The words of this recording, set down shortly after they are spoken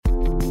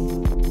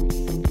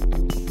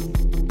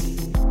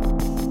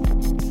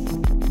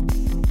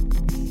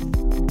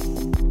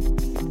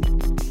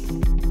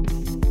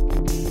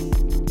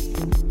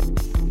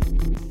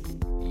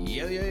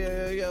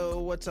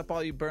what's up,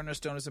 all you burners,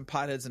 stoners, and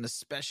potheads, and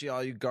especially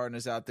all you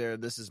gardeners out there?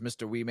 This is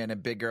Mr. Weeman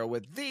and Big Girl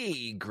with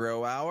the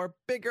Grow Hour.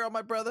 Big Girl,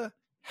 my brother,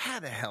 how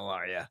the hell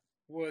are you?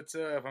 What's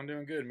up? I'm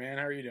doing good, man.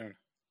 How are you doing?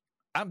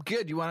 I'm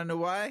good. You want to know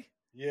why?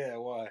 Yeah,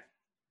 why?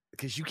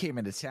 Because you came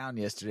into town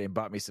yesterday and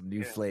bought me some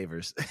new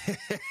flavors.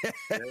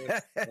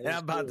 I'm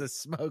about to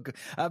smoke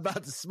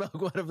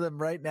one of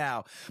them right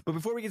now. But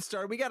before we get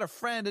started, we got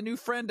a new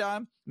friend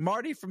on,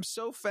 Marty from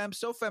SoFem.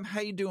 SoFem,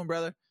 how you doing,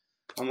 brother?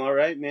 I'm all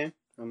right, man.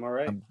 I'm all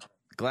right. I'm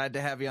glad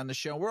to have you on the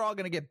show. We're all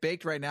going to get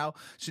baked right now.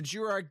 Since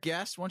you're our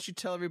guest, why don't you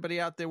tell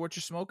everybody out there what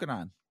you're smoking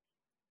on?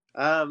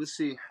 Let's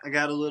see. I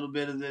got a little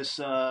bit of this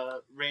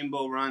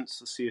Rainbow Runts.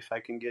 Let's see if I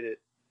can get it.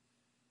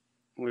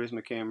 Where's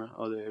my camera?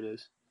 Oh, there it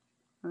is.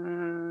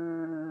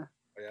 Oh,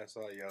 yeah, I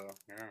saw yellow.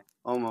 Yeah.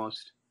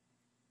 Almost.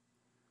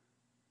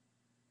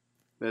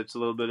 That's a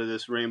little bit of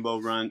this Rainbow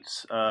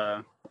Runts.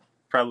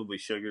 Probably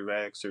sugar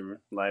wax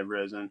or live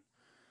resin.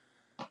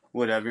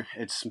 Whatever.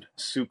 It's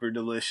super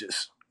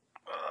delicious.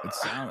 It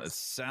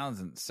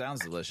sounds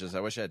delicious. I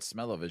wish I had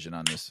smell-o-vision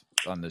on this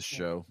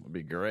show. It'd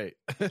be great.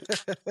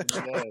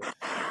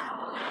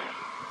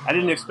 I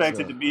didn't expect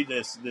it to be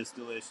this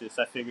delicious.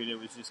 I figured it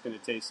was just going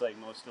to taste like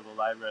most of the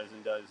live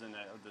resin does, and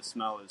the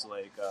smell is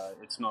like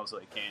it smells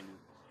like candy.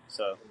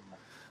 So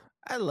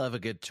I love a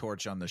good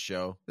torch on the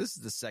show. This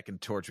is the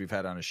second torch we've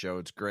had on a show.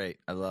 It's great.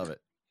 I love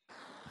it.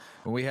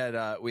 When we had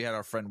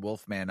our friend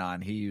Wolfman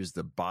on, he used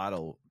the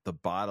bottle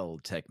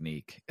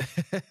technique,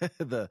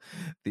 the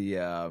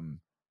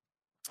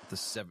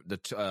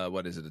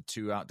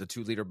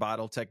 2 liter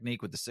bottle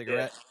technique with the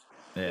cigarette.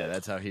 Yeah,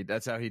 that's how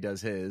he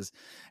does his.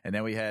 And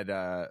then we had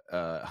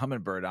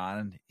Hummingbird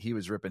on. He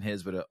was ripping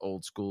his with an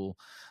old school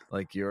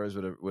like yours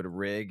with a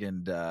rig,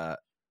 and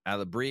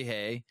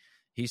Alabrije,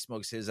 he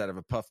smokes his out of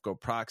a Puffco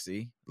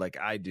Proxy like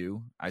I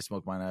do. I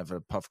smoke mine out of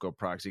a Puffco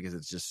Proxy because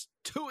it's just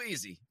too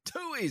easy.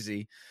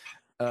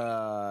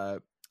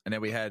 And then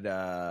we had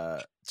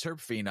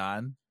Terpfine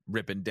on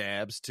ripping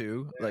dabs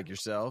too, like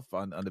yourself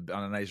on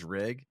a nice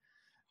rig.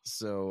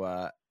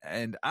 So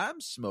and I'm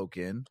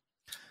smoking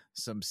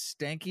some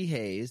Stanky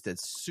Haze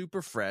that's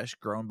super fresh,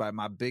 grown by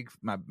my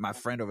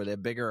friend over there,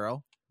 Big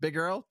Earl. Big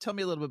Earl, tell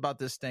me a little bit about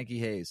this Stanky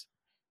Haze.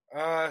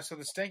 So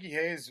the Stanky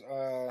Haze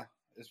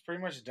is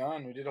pretty much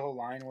done. We did a whole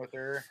line with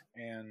her,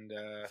 and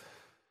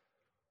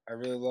I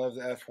really love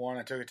the F1.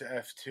 I took it to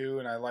F2,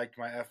 and I liked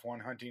my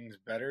F1 huntings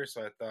better,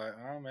 so I thought,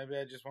 oh, maybe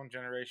I just won't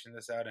generation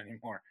this out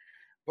anymore.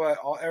 But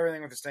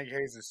everything with the Stanky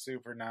Haze is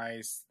super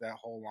nice. That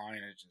whole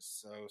line is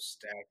just so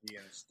stacky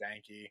and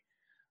stanky.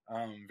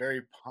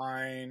 Very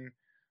pine.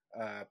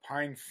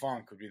 Pine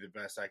funk would be the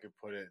best I could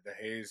put it. The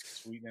haze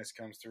sweetness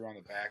comes through on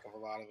the back of a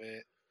lot of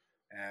it,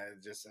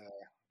 and just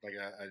like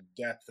a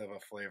depth of a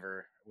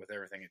flavor with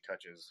everything it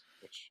touches,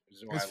 which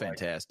is why it's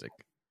fantastic.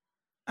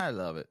 I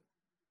love it.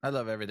 I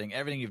love everything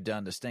you've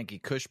done. The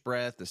Stanky Kush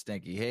Breath, the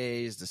Stanky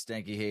Haze, the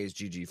Stanky Haze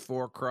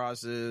GG4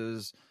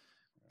 crosses.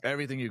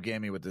 Everything you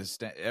gave me with the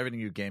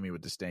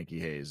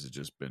Stanky Haze has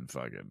just been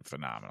fucking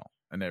phenomenal,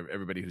 and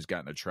everybody who's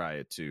gotten to try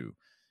it too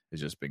has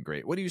just been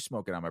great. What are you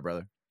smoking on, my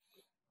brother?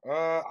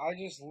 I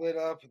just lit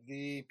up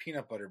the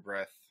peanut butter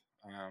breath.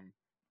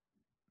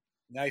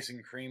 Nice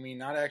and creamy,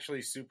 not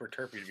actually super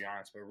terpy to be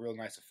honest, but real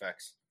nice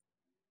effects.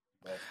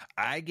 But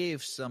I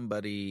gave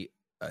somebody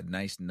a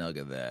nice nug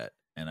of that,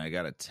 and I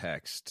got a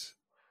text.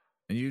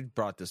 And you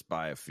brought this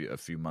by a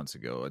few months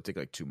ago, I think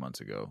like 2 months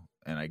ago,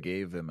 and I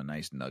gave them a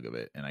nice nug of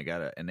it, and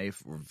and they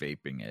were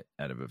vaping it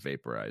out of a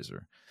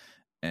vaporizer,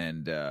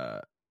 and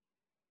I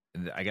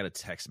got a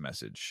text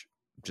message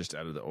just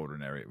out of the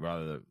ordinary,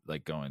 rather than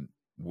like going,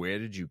 "Where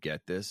did you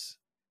get this?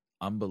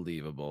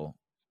 Unbelievable."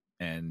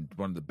 And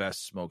one of the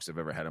best smokes I've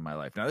ever had in my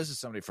life. Now, this is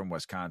somebody from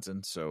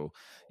Wisconsin, so,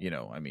 they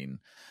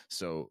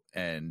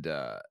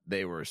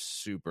were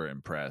super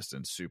impressed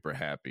and super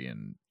happy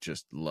and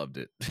just loved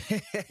it.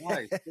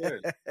 Nice,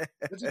 good.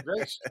 It's a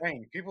great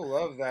strain. People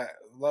love that,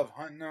 love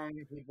hunting them.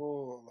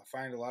 People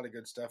find a lot of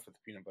good stuff with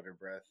the peanut butter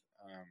breath.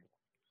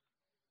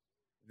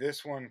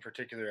 This one in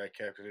particular I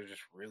kept because it was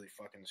just really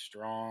fucking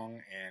strong,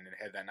 and it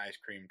had that nice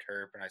cream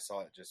terp, and I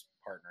saw it just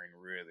partnering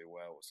really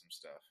well with some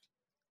stuff.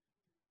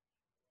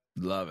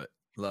 Love it.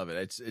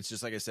 It's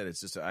just like I said. It's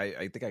just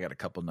I think I got a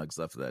couple nugs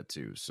left of that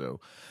too. So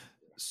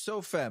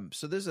Fem.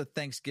 So there's a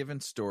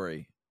Thanksgiving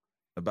story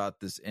about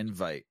this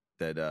invite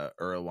that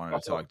Earl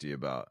wanted to talk to you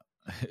about.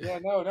 Yeah,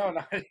 no,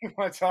 not even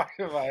want to talk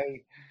about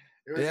it.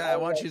 I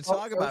want you to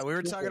talk about it. We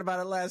were talking about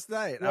it last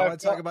night. I want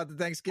to talk about the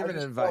Thanksgiving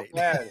invite.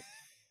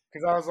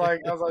 Because I was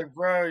like,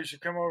 bro, you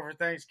should come over for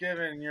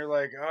Thanksgiving, and you're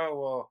like, oh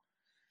well.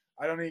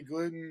 I don't eat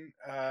gluten,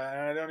 and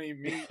I don't eat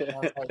meat. And I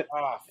was like,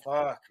 oh,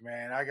 fuck,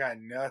 man. I got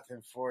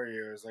nothing for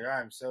you. I was like,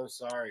 I'm so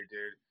sorry,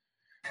 dude.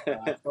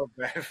 I felt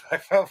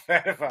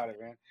bad about it,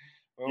 man.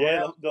 But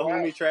yeah, the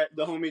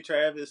homie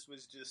Travis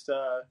was just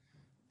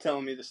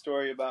telling me the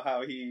story about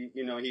how he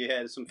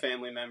had some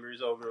family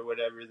members over or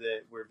whatever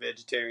that were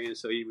vegetarian,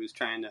 so he was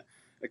trying to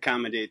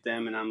accommodate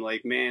them. And I'm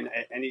like, man,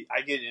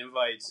 I get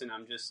invites, and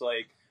I'm just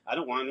like, I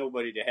don't want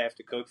nobody to have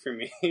to cook for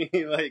me.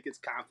 Like, it's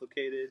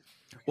complicated.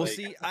 Well, like,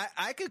 see,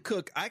 I could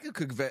cook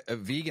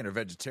vegan or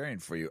vegetarian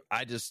for you.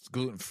 I just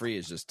gluten-free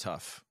is just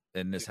tough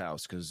in this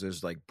house because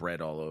there's like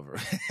bread all over.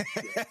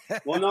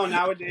 Well, no,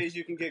 nowadays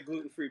you can get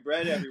gluten-free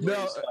bread everywhere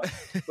and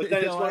stuff. But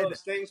then it's one of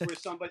those things where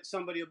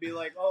somebody will be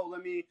like, "Oh,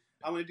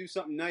 I want to do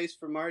something nice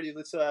for Marty.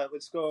 Let's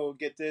go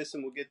get this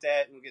and we'll get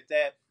that and we'll get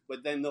that."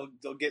 But then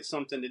they'll get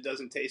something that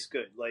doesn't taste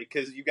good, like,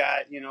 because you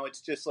got,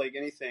 it's just like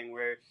anything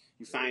where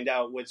you find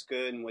out what's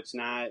good and what's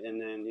not,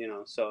 and then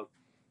so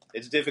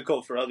it's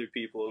difficult for other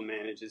people to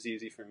manage. It's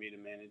easy for me to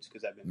manage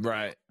because I've been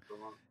right.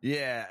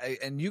 Yeah,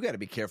 and you got to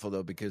be careful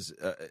though because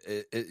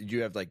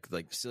you have like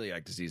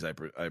celiac disease. I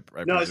no,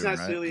 it's presume, not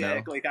right?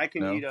 celiac. No? Like, I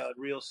can No? eat a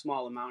real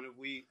small amount of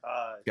wheat.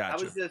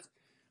 Gotcha.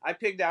 I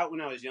pigged out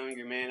when I was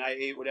younger, man. I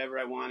ate whatever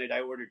I wanted.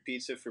 I ordered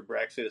pizza for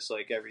breakfast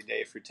like every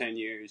day for 10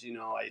 years.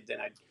 Then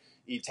I'd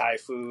eat Thai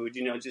food.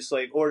 Just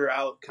like order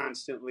out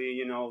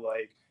constantly.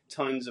 Like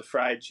tons of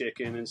fried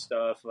chicken and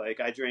stuff.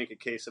 Like, I drank a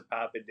case of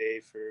pop a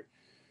day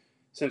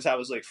since I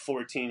was like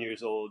 14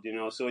 years old.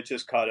 So it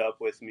just caught up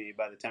with me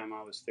by the time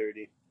I was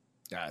 30.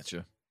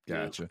 Gotcha.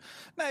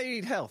 Now you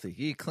eat healthy.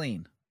 You eat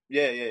clean.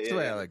 Yeah. That's the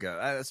way I like it.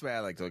 That's the way I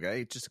like to look at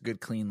it. Just a good,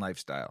 clean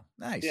lifestyle.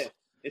 Nice. Yeah,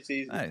 it's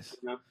easy. Nice.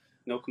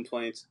 No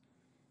complaints.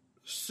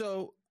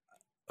 So,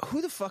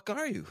 who the fuck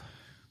are you?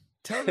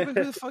 Tell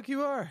everybody who the fuck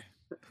you are.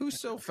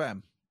 Who's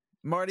SoFem?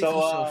 Marty from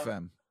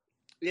SoFem.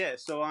 Yeah,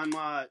 so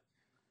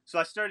so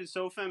I started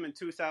SoFem in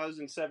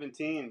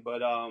 2017,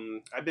 but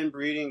I've been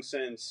breeding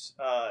since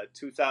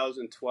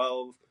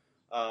 2012.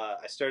 I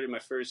started my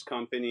first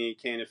company,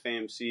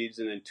 SoFem Seeds,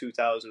 and in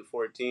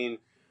 2014.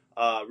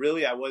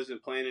 Really, I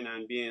wasn't planning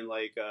on being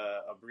like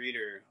a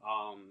breeder.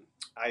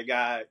 I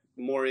got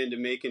more into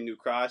making new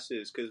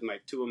crosses because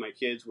two of my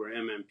kids were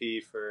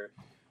MMP for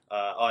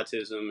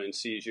autism and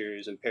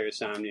seizures and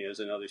parasomnias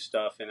and other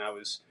stuff, and I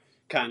was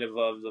kind of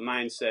the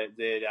mindset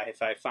that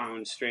if I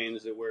found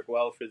strains that work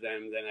well for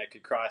them, then I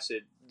could cross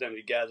them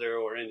together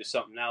or into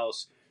something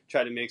else,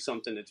 try to make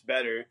something that's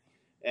better.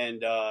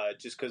 And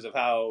just because of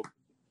how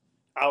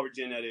our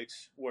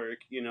genetics work,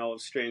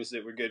 strains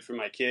that were good for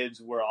my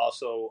kids were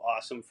also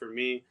awesome for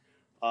me.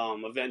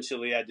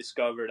 Eventually I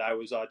discovered I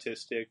was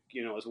autistic,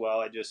 as well.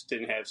 I just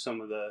didn't have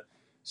some of the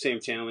same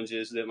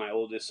challenges that my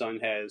oldest son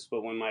has.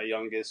 But when my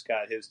youngest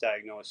got his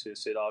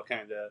diagnosis, it all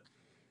kind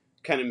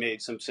of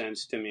made some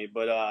sense to me.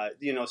 But,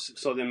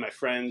 so then my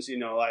friends,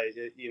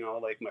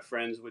 like my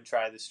friends would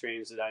try the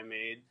strains that I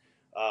made,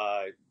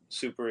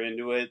 super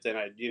into it. Then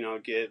I'd,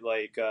 get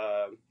like,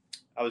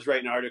 I was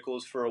writing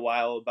articles for a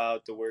while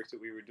about the work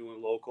that we were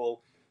doing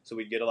local. So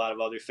we'd get a lot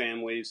of other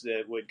families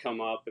that would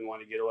come up and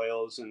want to get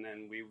oils. And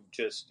then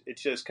it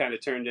just kind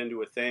of turned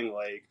into a thing.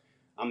 Like,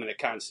 I'm going to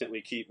constantly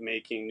keep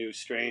making new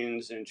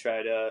strains and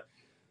try to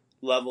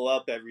level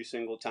up every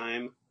single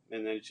time.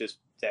 And then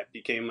that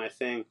became my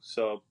thing.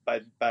 So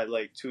by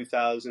like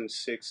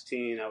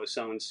 2016, I was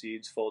selling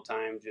seeds full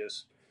time,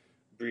 just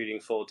breeding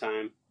full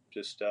time,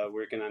 just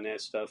working on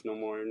that stuff. No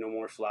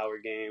more flower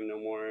game, no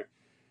more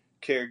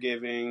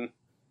caregiving.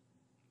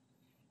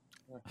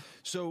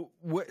 So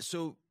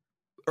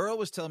Earl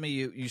was telling me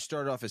you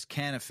started off as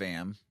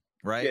SoFem,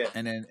 right? Yeah.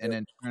 And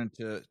then turned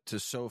to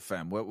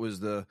SoFem. What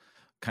was the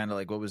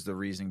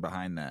reasoning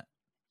behind that?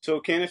 So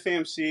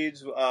SoFem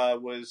Seeds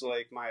was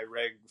like my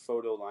reg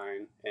photo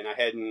line, and I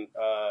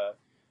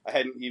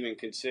hadn't even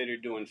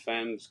considered doing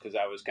fems because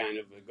I was kind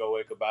of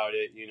egoic about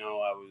it.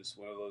 I was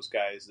one of those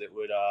guys that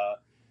would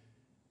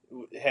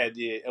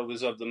it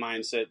was of the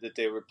mindset that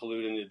they were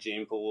polluting the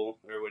gene pool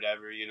or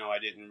whatever. I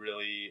didn't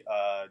really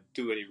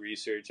do any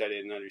research. I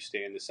didn't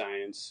understand the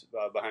science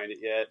behind it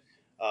yet.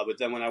 But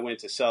then when I went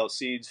to sell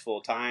seeds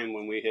full time,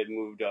 when we had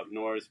moved up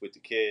north with the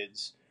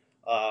kids,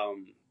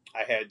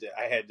 I had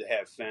to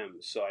have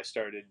fems. So I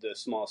started the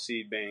small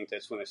seed bank.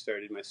 That's when I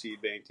started my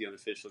seed bank, the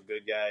Unofficial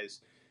Good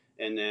Guys.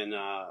 And then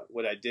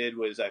what I did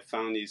was I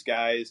found these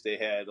guys. They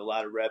had a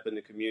lot of rep in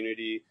the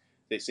community.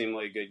 They seemed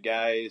like good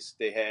guys.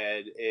 They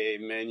had a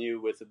menu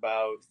with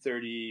about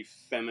 30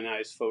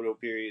 feminized photo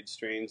period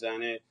strains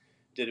on it.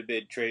 Did a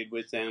big trade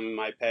with them,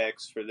 my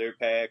packs for their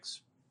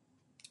packs.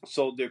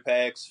 Sold their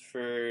packs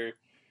for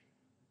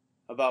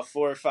about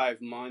 4 or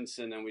 5 months,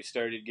 and then we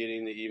started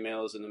getting the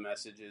emails and the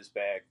messages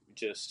back,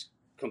 just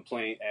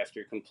complaint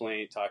after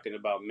complaint, talking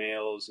about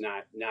males,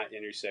 not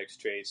intersex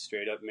traits,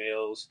 straight up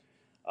males.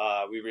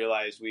 We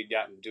realized we'd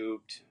gotten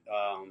duped.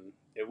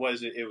 It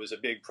was a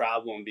big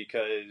problem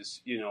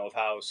because, of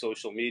how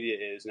social media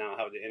is now,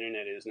 how the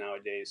internet is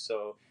nowadays.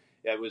 So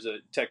it was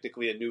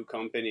technically a new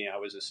company. I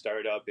was a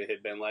startup. It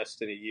had been less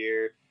than a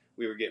year.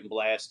 We were getting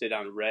blasted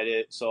on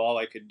Reddit. So all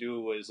I could do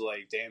was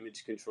like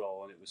damage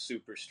control, and it was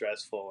super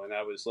stressful. And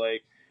I was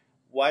like,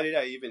 why did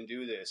I even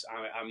do this?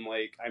 I'm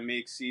like, I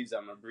make seeds.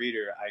 I'm a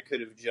breeder. I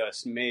could have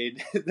just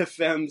made the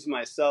fems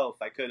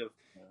myself. I could have,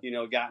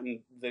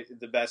 gotten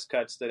the best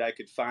cuts that I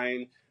could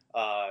find,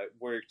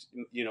 worked,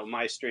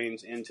 my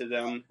strains into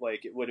them.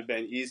 Like, it would have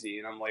been easy.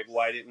 And I'm like,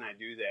 why didn't I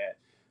do that?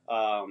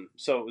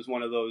 So it was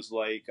one of those,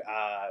 like,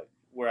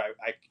 where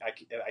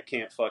I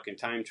can't fucking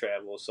time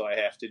travel. So I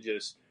have to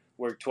just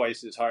work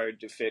twice as hard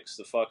to fix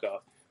the fuck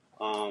up.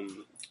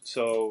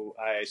 So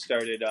I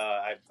started.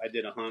 I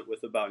did a hunt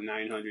with about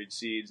 900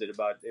 seeds it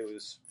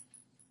was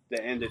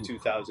the end of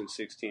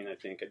 2016, I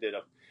think. I did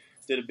a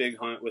big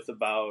hunt with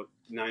about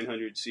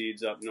 900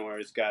 seeds up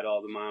north. Got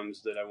all the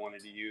moms that I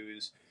wanted to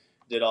use.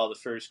 Did all the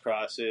first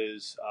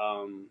crosses.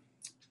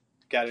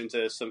 Got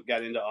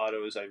into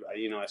autos.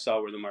 I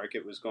saw where the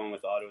market was going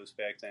with autos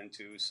back then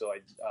too. So I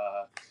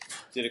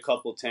did a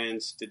couple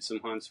tents. Did some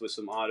hunts with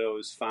some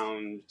autos.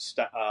 Found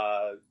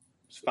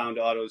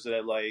autos that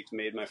I liked.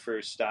 Made my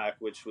first stock,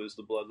 which was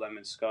the Blood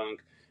Lemon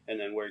Skunk, and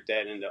then worked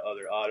that into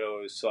other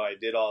autos. So I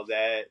did all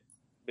that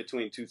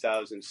between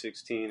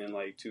 2016 and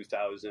like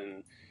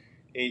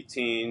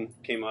 2018.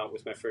 Came out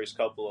with my first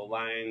couple of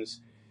lines.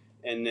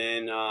 And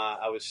then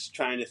I was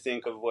trying to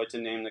think of what to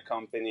name the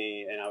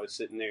company, and I was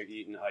sitting there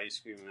eating ice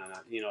cream,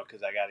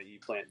 because I got to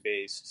eat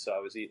plant-based. So I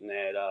was eating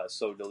that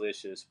So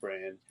Delicious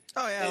brand.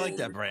 Oh, yeah, I like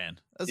that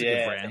brand. That's a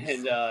good brand.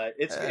 And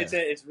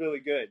it's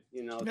really good,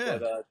 Yeah.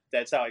 But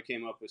that's how I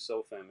came up with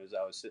SoFem, is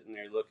I was sitting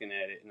there looking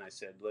at it, and I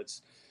said,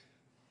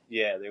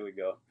 there we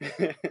go.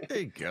 There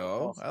you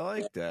go. I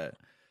like that.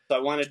 So I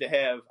wanted to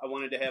have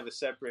a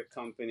separate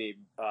company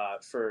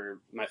for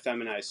my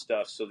feminized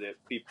stuff, so that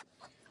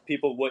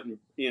people wouldn't,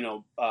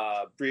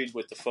 breed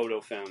with the photo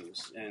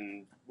femmes,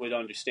 and would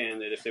understand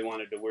that if they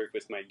wanted to work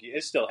with my gear,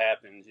 it still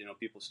happens,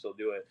 people still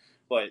do it,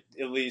 but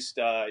at least,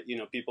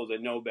 people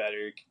that know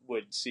better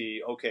would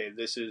see, okay,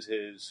 this is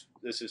his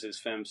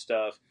femme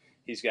stuff.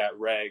 He's got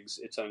regs.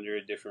 It's under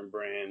a different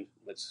brand.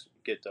 Let's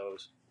get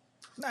those.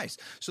 Nice.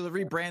 So the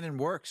rebranding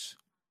works.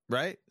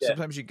 Right. Yeah.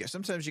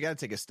 Sometimes you got to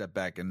take a step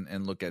back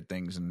and look at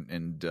things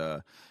and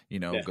go,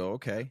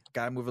 okay,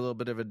 got to move a little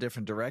bit of a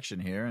different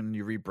direction here. And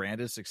you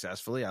rebranded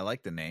successfully. I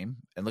like the name,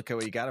 and look at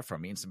where you got it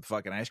from. Eating some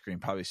fucking ice cream,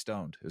 probably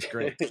stoned. It was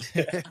great.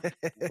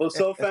 Well,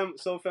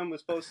 SoFem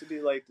was supposed to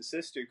be like the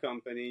sister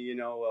company,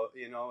 and that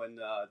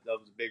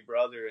was the big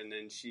brother. And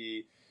then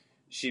she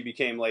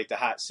became like the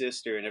hot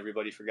sister, and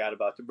everybody forgot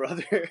about the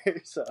brother.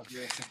 So,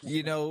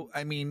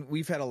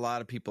 we've had a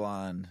lot of people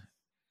on,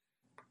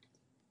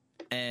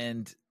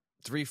 and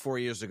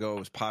 3-4 years ago, it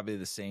was probably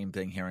the same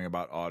thing, hearing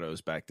about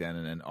autos back then,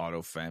 and then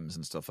auto femmes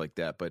and stuff like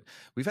that. But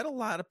we've had a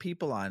lot of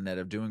people on that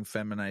are doing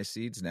feminized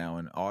seeds now,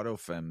 and auto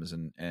femmes,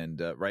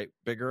 and right,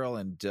 Big Girl.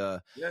 And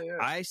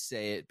I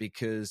say it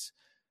because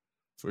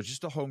for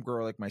just a home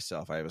girl like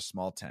myself, I have a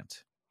small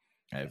tent.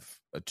 I have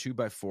a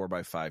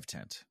 2x4x5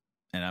 tent.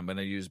 And I'm going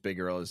to use Big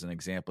Earl as an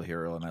example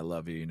here, Earl, and I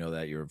love you. You know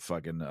that you're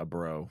fucking a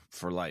bro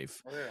for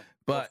life. Oh, yeah.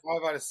 But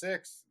 5 out of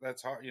 6,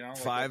 that's hard.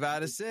 5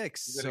 out of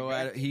 6.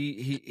 So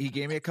he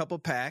gave me a couple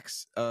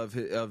packs of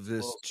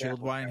this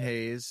chilled wine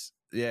haze.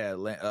 Yeah,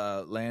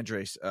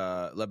 Landrace,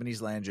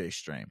 Lebanese Landrace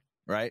strain,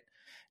 right?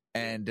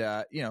 And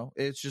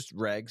it's just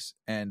regs.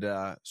 And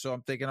so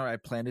I'm thinking, all right, I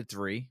planted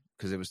 3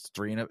 because it was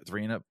 3 in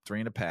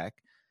a pack.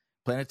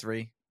 Planted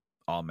 3,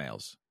 all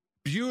males.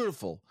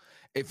 Beautiful.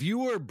 If you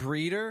were a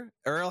breeder,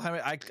 Earl,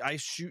 I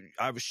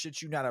was shit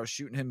you not. I was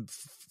shooting him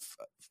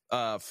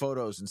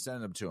photos and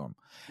sending them to him,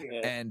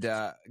 and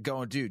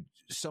going, dude,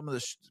 some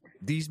of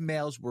these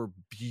males were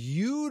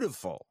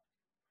beautiful,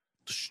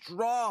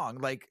 strong.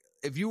 Like,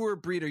 if you were a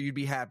breeder, you'd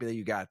be happy that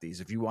you got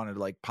these. If you wanted to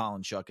like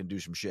pollen chuck and do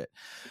some shit,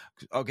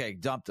 okay,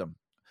 dumped them.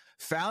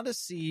 Found a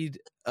seed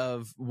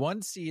of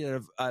one seed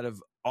out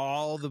of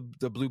all the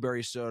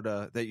blueberry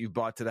soda that you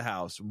bought to the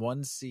house.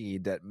 One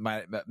seed that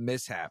might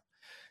mishap.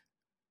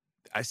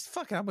 I'm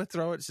going to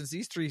throw it, since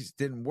these 3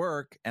 didn't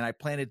work, and I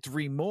planted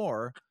 3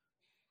 more,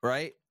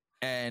 right?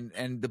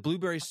 And the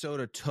blueberry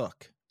soda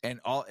took,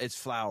 and it's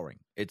flowering.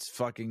 It's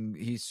fucking,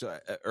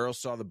 Earl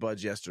saw the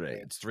buds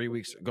yesterday. It's 3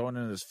 weeks, going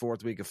into this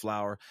 4th week of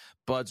flower.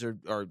 Buds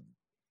are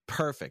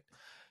perfect.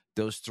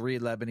 Those 3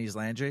 Lebanese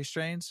Landrace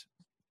strains,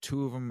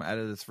 2 of them out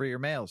of the 3 are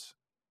males.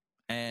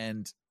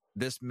 And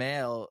this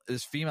female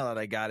that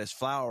I got is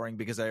flowering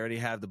because I already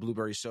have the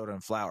blueberry soda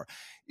and flower.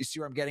 You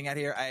see where I'm getting at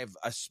here? I have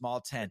a small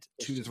tent,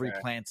 2 to 3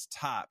 plants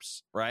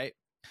tops, right?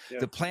 Yeah.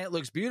 The plant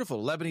looks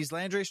beautiful. Lebanese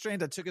Landrace strain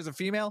that took as a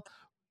female,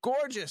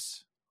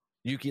 gorgeous.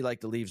 Yuki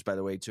liked the leaves, by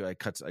the way, too. I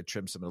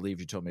trimmed some of the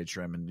leaves you told me to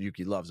trim, and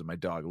Yuki loves them. My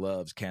dog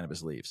loves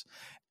cannabis leaves.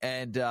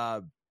 And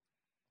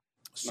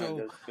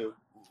so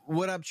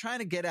what I'm trying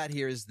to get at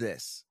here is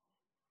this.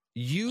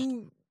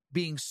 You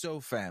being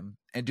SoFem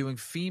and doing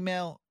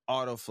female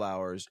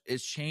autoflowers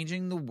is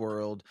changing the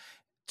world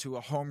to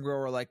a home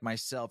grower like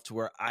myself, to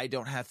where I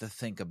don't have to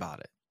think about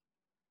it.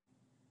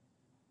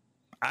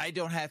 I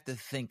don't have to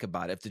think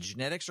about it. If the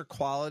genetics are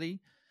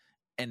quality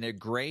and they're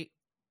great,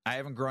 I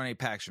haven't grown any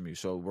packs from you,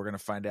 so we're going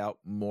to find out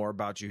more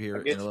about you here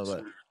in a little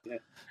bit. Yeah.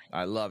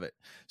 I love it.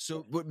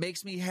 So what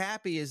makes me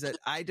happy is that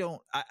I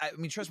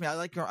mean, trust me, I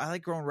like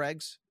growing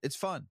regs. It's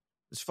fun.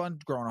 It's fun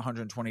growing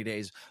 120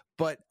 days.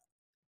 But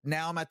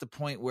now I'm at the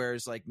point where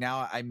it's like,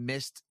 now I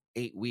missed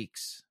 8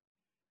 weeks.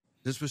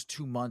 This was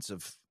 2 months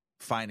of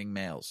finding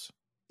males.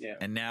 Yeah.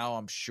 And now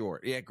I'm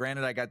short. Yeah,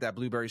 granted, I got that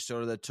blueberry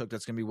soda that's going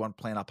to be 1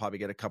 plant. I'll probably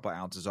get a couple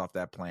ounces off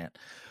that plant.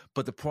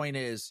 But the point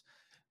is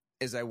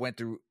I went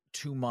through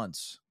 2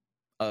 months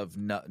of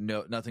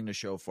nothing to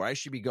show for. I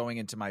should be going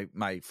into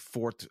my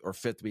fourth or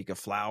fifth week of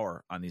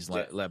flower on these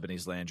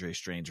Lebanese landrace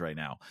strains right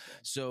now.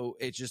 So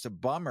it's just a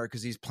bummer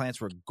because these plants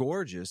were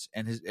gorgeous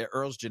and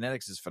Earl's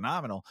genetics is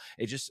phenomenal.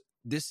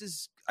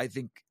 I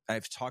think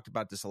I've talked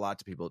about this a lot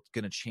to people. It's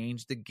going to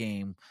change the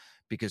game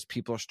because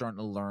people are starting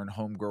to learn.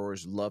 Home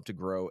growers love to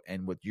grow.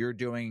 And what you're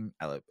doing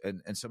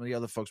and some of the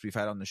other folks we've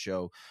had on the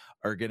show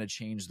are going to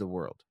change the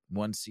world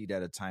one seed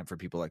at a time for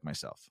people like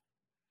myself.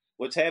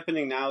 What's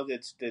happening now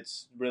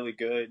that's really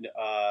good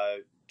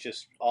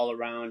just all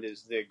around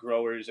is the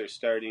growers are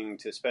starting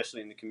to, especially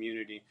in the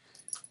community,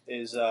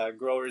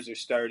 growers are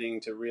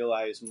starting to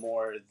realize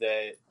more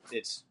that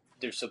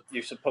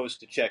you're supposed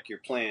to check your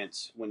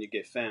plants when you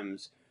get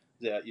FEMs,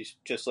 that you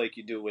just like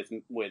you do with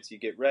you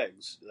get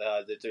regs,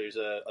 that there's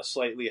a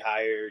slightly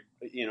higher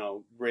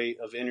rate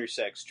of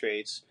intersex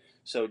traits.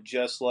 So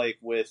just like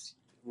with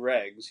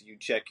regs, you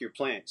check your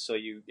plants. So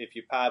if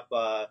you pop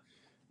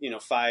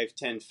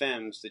 5-10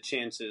 FEMs, the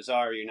chances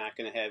are you're not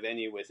going to have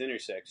any with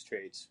intersex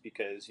traits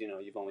because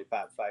you've only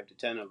popped 5 to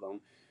 10 of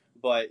them.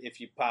 But if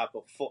you pop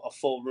a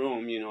full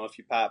room, if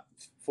you pop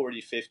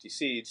 40, 50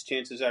 seeds,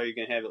 chances are you're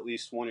going to have at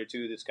least one or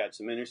two that's got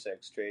some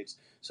intersex traits.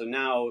 So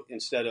now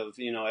instead of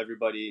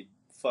everybody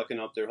fucking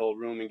up their whole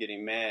room and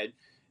getting mad,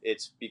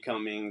 it's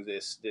becoming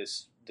this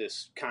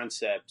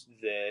concept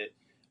that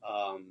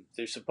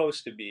there's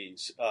supposed to be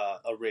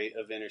a rate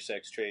of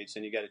intersex traits,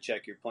 and you got to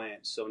check your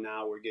plants. So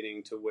now we're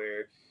getting to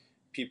where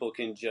people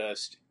can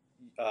just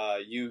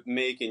you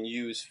make and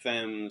use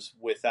FEMs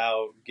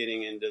without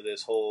getting into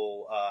this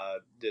whole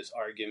this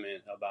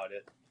argument about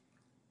it.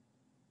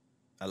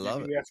 I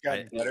love it. That's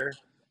gotten better.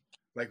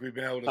 Like we've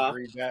been able to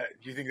breed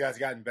that. Do you think that's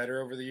gotten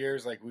better over the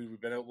years? Like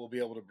we'll be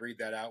able to breed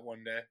that out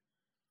one day.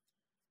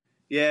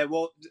 Yeah,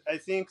 well, I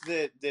think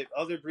that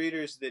other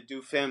breeders that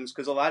do FEMs,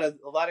 because a lot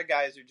of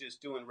guys are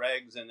just doing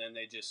regs and then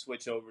they just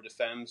switch over to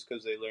FEMs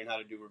because they learn how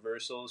to do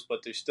reversals.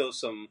 But there's still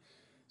some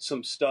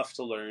stuff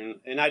to learn,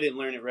 and I didn't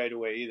learn it right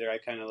away either. I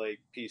kind of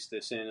like pieced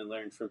this in and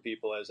learned from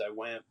people as I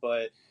went.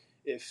 But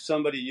if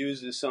somebody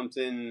uses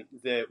something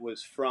that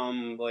was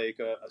from like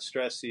a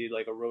stress seed,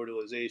 like a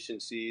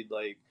rotalization seed,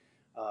 like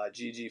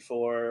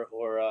GG4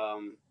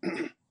 or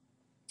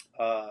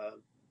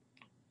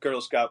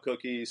Girl Scout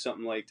cookies,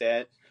 something like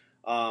that,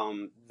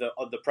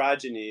 the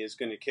progeny is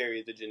going to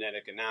carry the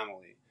genetic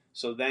anomaly.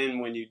 So then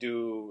when you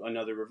do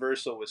another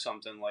reversal with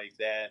something like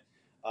that,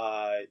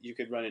 you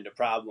could run into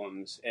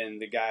problems.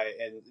 And the guy,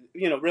 and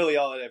really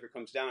all it ever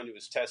comes down to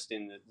is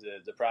testing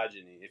the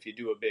progeny. If you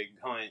do a big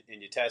hunt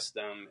and you test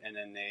them and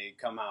then they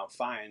come out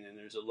fine and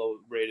there's a low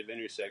rate of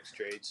intersex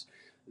traits,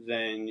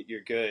 then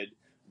you're good.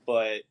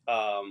 But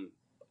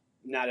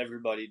not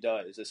everybody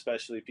does,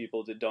 especially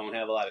people that don't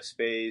have a lot of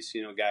space,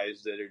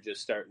 guys that are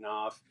just starting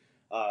off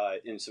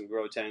in some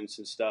grow tents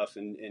and stuff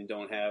and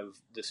don't have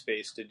the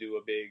space to do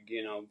a big,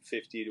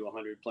 50 to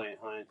 100 plant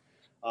hunt.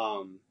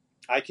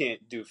 I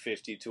can't do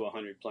 50 to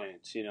 100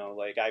 plants,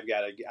 like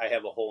I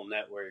have a whole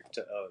network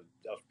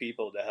of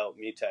people to help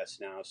me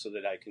test now so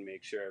that I can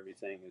make sure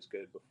everything is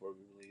good before we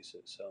release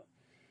it. So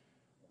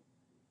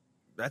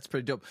that's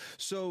pretty dope.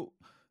 So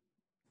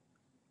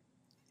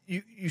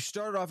you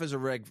started off as a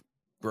reg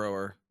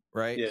grower,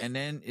 right? Yeah. And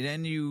then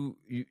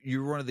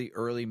you're one of the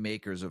early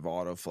makers of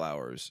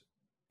autoflowers.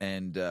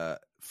 And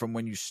from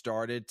when you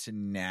started to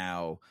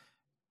now,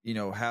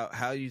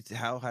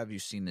 how have you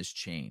seen this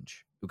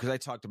change? Because I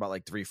talked about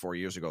like 3-4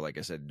 years ago, like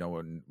I said,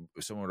 someone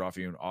would offer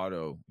you an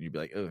auto, you'd be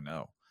like, oh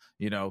no,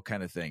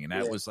 kind of thing. And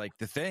that was like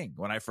the thing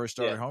when I first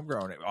started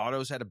homegrown.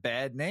 Autos had a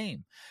bad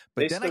name,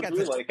 but then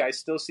I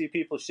still see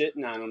people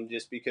shitting on them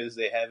just because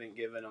they haven't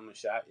given them a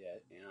shot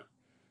yet.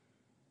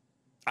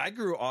 I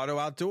grew auto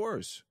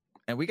outdoors.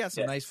 And we got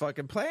some nice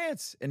fucking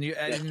plants. And you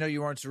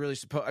weren't really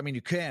supposed, I mean,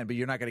 you can, but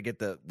you're not going to get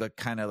the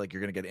kind of like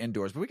you're going to get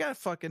indoors. But we got a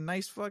fucking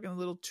nice fucking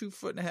little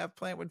 2.5-foot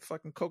plant with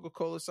fucking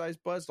Coca-Cola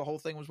sized buds. The whole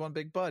thing was one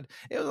big bud.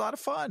 It was a lot of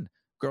fun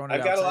growing it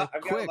outside.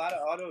 I've got a lot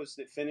of autos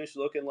that finish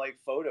looking like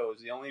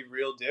photos. The only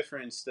real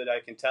difference that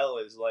I can tell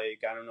is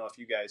like, I don't know if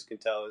you guys can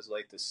tell, is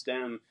like the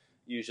stem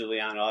usually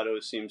on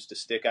autos seems to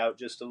stick out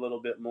just a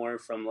little bit more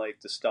from like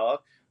the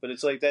stalk. But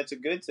it's like, that's a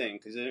good thing.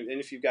 Because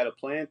if you've got a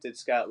plant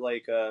that's got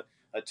like a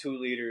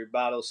 2-liter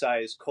bottle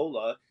size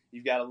cola,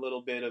 you've got a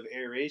little bit of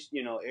aeration,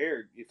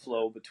 air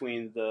flow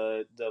between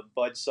the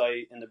bud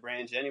site and the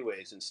branch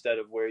anyways, instead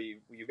of where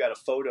you've got a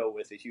photo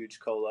with a huge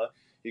cola,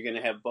 you're going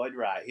to have bud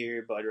rot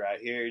here,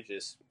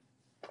 just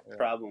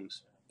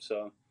problems.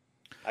 So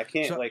I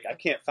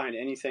can't find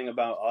anything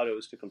about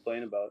autos to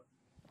complain about.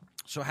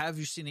 So have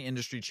you seen the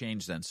industry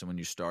change then? So when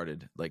you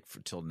started, like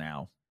till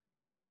now,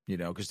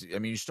 because I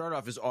mean, you started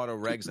off as auto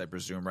regs, I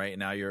presume, right? And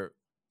now you're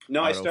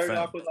No, I started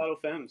off with auto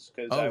FEMs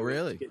because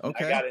really?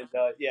 Okay.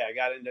 I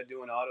got into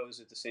doing autos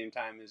at the same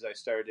time as I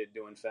started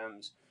doing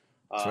FEMs.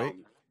 Sweet.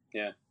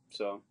 Yeah,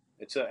 so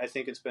I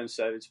think it's been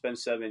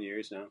 7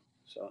 years now.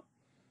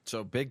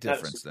 So big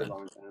difference then.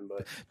 Long time,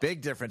 but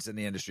big difference in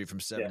the industry from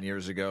 7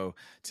 years ago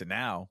to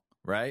now,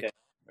 right?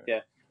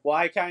 Yeah. Well,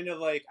 I kind of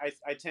like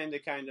I tend to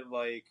kind of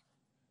like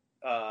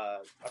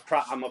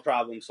I'm a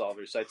problem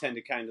solver, so I tend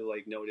to kind of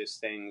like notice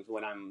things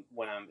when I'm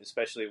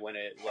especially when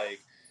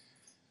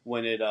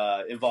it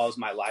involves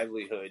my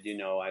livelihood.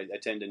 I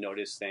tend to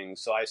notice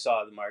things. So I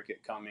saw the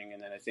market coming,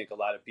 and then I think a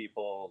lot of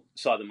people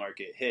saw the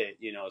market hit.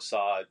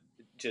 Saw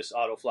just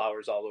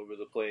autoflowers all over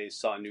the place,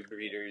 saw new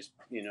breeders,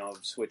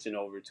 switching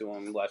over to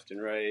them left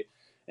and right,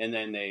 and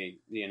then they,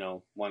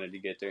 wanted to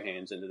get their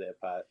hands into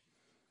that pot.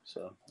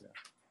 So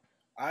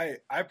yeah.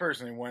 I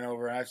personally went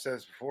over, and I've said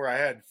this before. I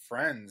had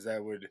friends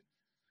that would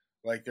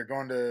like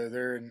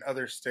they're in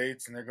other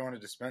states and they're going to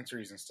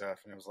dispensaries and stuff,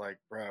 and it was like,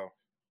 bro,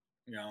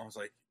 it's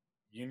like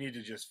you need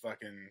to just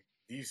fucking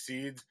these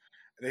seeds.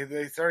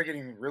 They started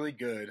getting really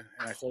good,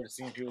 and I started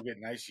seeing people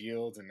get nice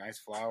yields and nice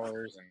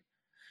flowers,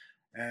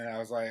 and I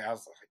was like,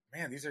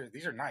 man, these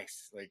are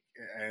nice. Like,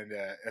 and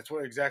that's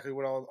exactly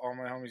what all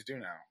my homies do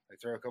now. They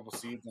throw a couple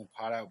seeds and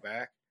pot out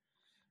back,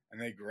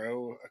 and they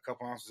grow a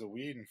couple ounces of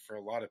weed. And for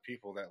a lot of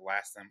people, that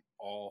lasts them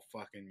all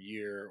fucking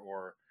year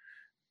or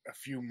a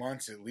few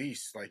months at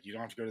least. Like, you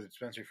don't have to go to the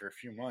dispensary for a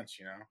few months,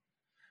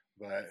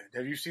 But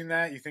have you seen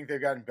that? You think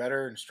they've gotten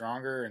better and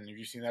stronger? And have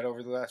you seen that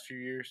over the last few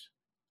years?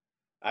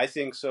 I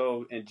think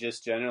so, and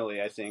just generally,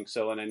 I think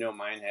so, and I know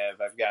mine have.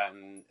 I've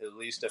gotten at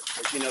least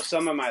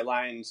some of my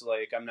lines,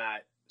 like I'm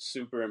not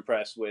super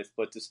impressed with,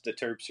 but the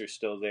terps are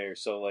still there.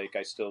 So like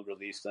I still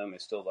release them. I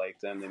still like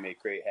them. They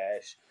make great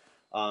hash.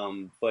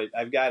 But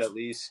I've got at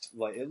least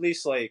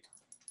like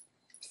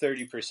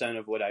 30%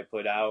 of what I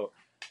put out.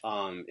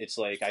 It's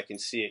like I can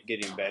see it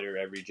getting better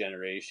every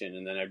generation,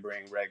 and then I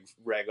bring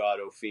reg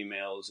auto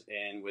females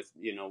in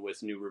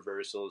with new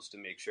reversals to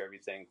make sure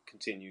everything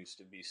continues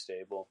to be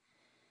stable.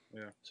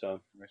 Yeah.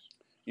 So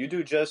you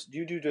do just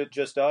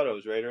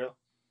autos, right, Earl?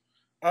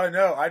 Oh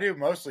no, I do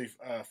mostly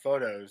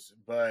photos,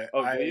 but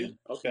do you?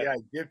 Okay. I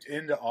dipped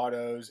into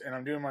autos, and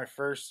I'm doing my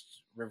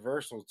first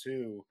reversal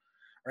too,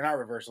 or not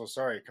reversal,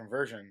 sorry,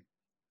 conversion.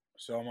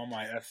 So I'm on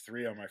my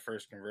F3 on my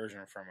first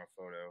conversion from a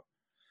photo.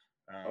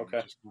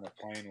 Okay. Just kind of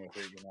playing with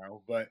it,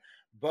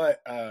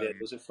 But yeah,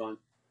 those are fun.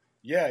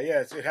 Yeah,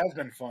 it has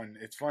been fun.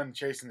 It's fun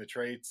chasing the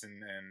traits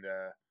and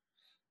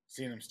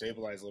seeing them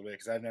stabilize a little bit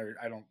because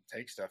I don't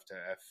take stuff to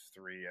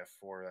F3,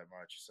 F4 that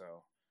much.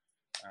 So,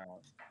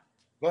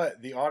 but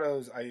the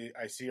autos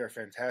I see are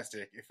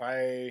fantastic. If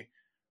I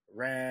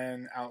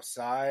ran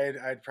outside,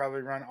 I'd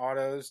probably run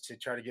autos to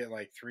try to get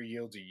like 3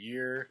 yields a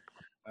year.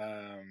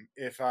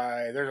 There's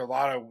a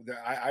lot of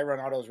I run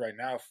autos right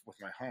now with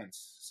my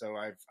hunts, so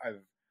I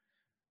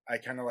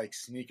kind of like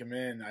sneak them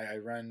in. I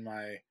run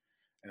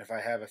and if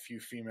I have a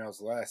few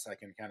females less, I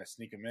can kind of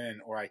sneak them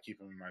in, or I keep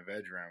them in my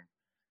veg room.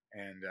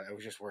 And it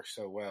just works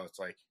so well. It's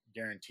like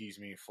guarantees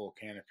me full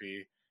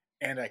canopy,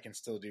 and I can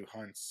still do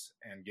hunts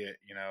and get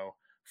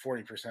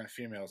 40%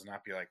 females, and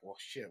not be like, well,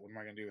 shit, what am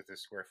I gonna do with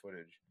this square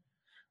footage?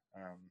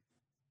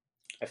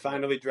 I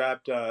finally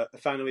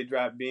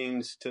dropped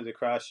beans to the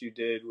cross you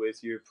did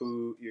with your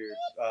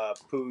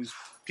Pooh's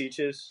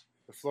peaches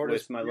The Florida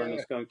with my lemon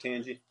skunk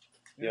tangy.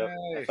 Yep,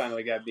 I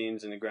finally got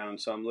beans in the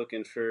ground, so I'm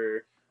looking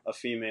for a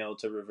female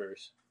to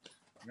reverse.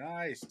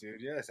 Nice,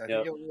 dude. Yes, I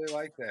think you'll really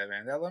like that,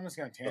 man. That lemon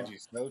skunk tangy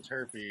is so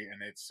terpy,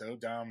 and it's so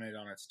dominant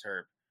on its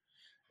terp.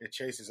 It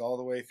chases all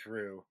the way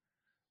through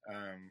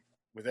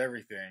with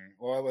everything.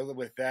 Well,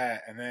 with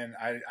that, and then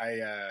I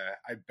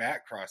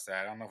back crossed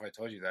that. I don't know if I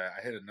told you that.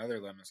 I hit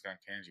another lemon skunk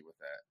tangy with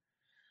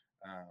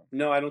that.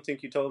 No, I don't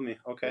think you told me.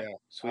 Okay, yeah,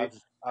 sweet.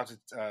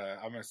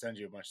 I'm gonna send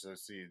you a bunch of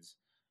those seeds.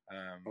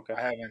 Okay.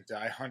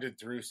 I hunted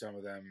through some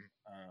of them,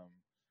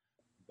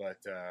 but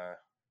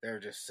they were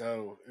just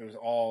it was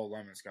all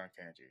lemon skunk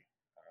tangy.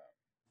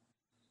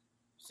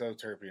 So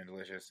terpy and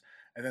delicious.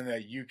 And then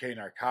that UK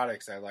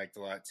narcotics I liked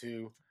a lot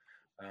too.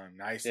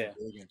 Nice and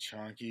big and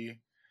chunky.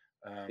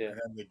 And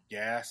then the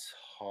gas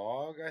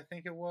hog, I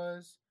think it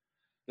was.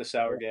 The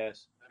sour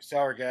gas.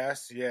 Sour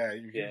gas, yeah.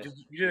 You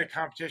did a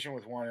competition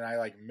with one, and I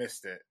like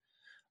missed it.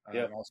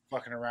 I was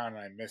fucking around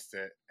and I missed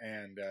it,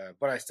 and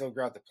but I still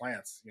grew out the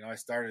plants. I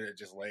started it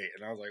just late,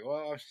 and I was like,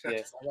 well,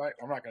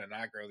 I'm not gonna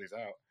not grow these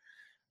out.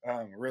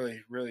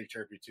 Really, really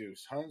chirpy too.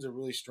 Tons of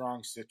really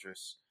strong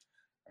citrus,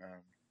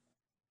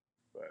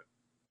 but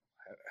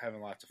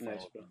having lots of fun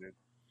with them, dude.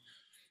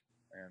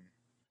 And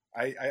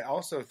I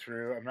also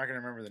threw, I'm not going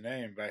to remember the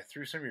name, but I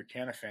threw some of your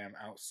Canifam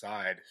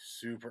outside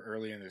super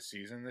early in the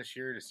season this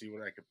year to see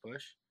what I could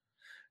push.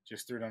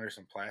 Just threw it under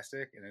some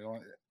plastic, and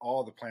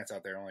all the plants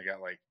out there only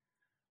got like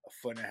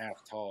 1.5 feet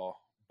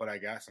tall, but I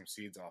got some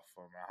seeds off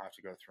of them. I'll have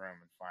to go through them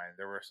and find.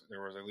 There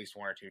was at least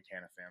 1 or 2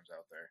 Canifams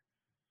out there.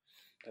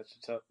 That's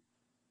what's up.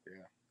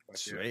 Yeah.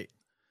 Sweet.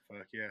 Yeah.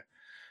 Fuck yeah.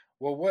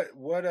 Well,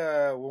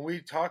 when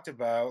we talked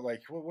about,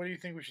 like, what do you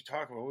think we should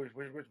talk about?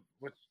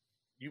 What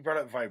you brought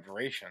up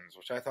vibrations,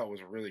 which I thought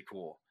was really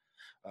cool.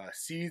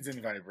 Seeds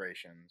and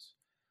vibrations.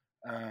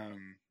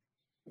 And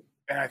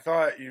I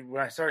thought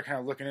when I started kind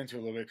of looking into it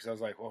a little bit, because I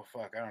was like, well,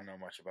 fuck, I don't know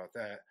much about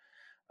that.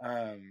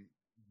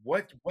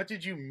 What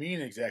did you mean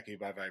exactly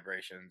by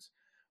vibrations?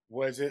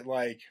 Was it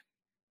like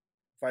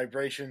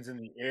vibrations in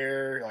the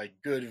air, like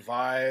good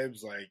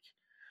vibes? Like,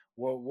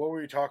 what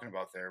were you talking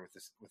about there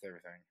with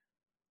everything?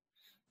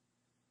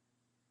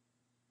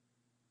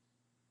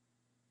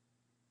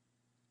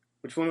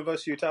 Which one of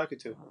us are you talking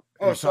to?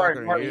 Oh, Who's sorry,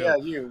 talking to Marty. you? Yeah,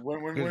 you.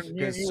 When me and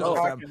Because you were SoFem,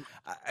 talking,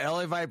 the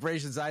only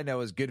vibrations I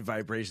know is good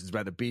vibrations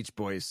by the Beach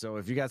Boys. So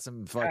if you got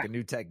some fucking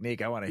new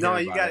technique, I want to hear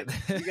No, about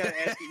it. you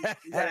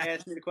gotta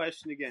ask me the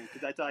question again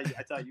because I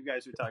thought you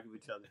guys were talking to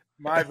each other.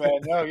 my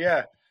bad. No,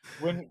 yeah.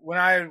 When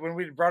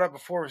we brought up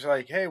before, it was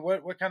like, hey,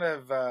 what kind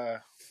of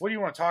what do you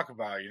want to talk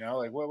about? You know,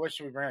 like what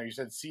should we bring up? You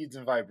said seeds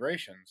and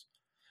vibrations,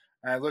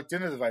 and I looked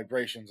into the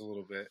vibrations a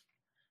little bit,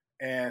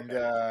 and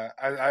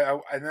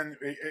and then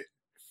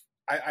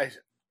I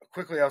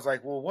quickly I was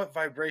like, well, what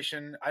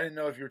vibration? I didn't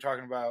know if you were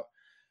talking about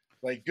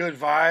like good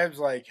vibes,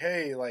 like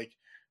hey, like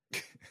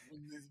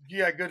you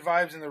got good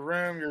vibes in the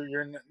room,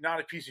 you're not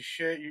a piece of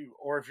shit,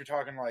 or if you're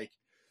talking like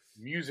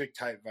music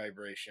type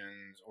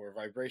vibrations or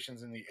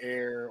vibrations in the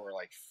air or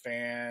like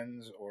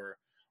fans or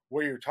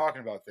what you're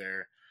talking about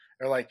there,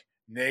 or like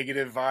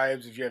negative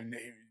vibes if you have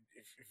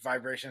if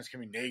vibrations can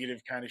be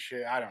negative kind of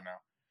shit. I don't know,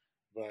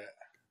 but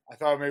I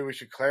thought maybe we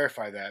should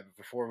clarify that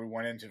before we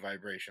went into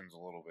vibrations a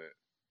little bit.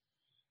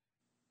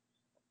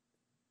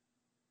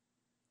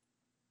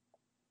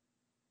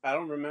 I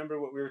don't remember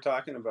what we were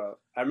talking about.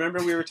 I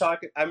remember we were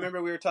talking.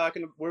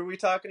 Were we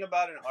talking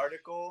about an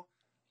article?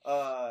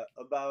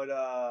 About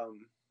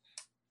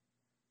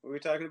Were we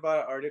talking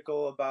about an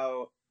article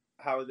about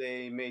how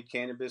they made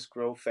cannabis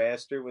grow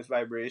faster with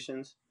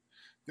vibrations?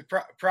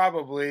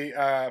 Probably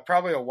a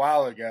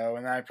while ago,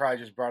 and I probably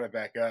just brought it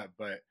back up,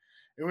 but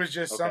it was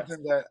just Okay.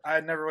 something that I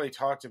had never really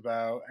talked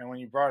about. And when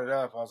you brought it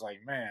up, I was like,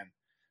 man,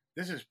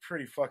 this is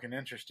pretty fucking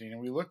interesting.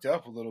 And we looked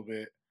up a little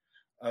bit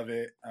of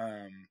it,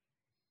 and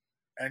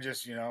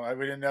just we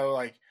didn't know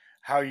like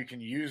how you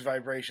can use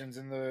vibrations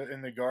in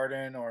the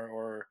garden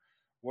or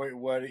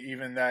what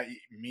even that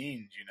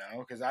means,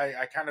 because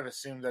I kind of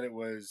assumed that it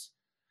was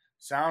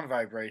sound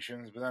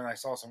vibrations, but then I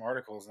saw some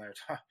articles and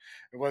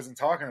it wasn't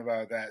talking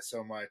about that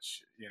so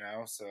much,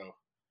 so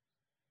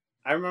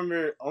I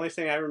remember, only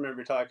thing I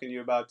remember talking to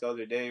you about the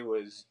other day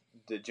was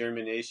the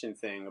germination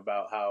thing,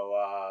 about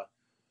how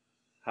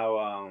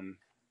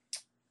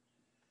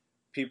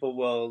people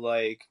will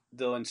like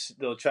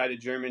they'll try to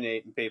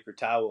germinate in paper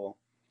towel,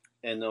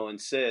 and they'll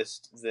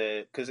insist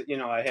that, because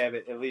I have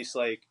it at least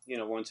like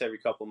once every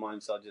couple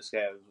months I'll just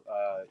have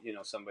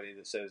somebody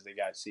that says they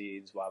got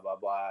seeds, blah blah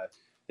blah,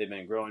 they've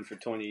been growing for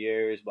 20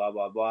 years, blah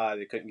blah blah,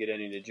 they couldn't get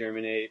any to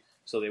germinate,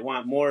 so they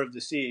want more of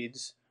the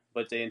seeds,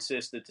 but they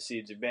insist that the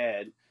seeds are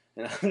bad.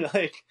 And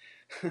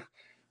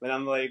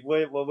I'm like,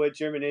 what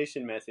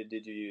germination method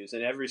did you use?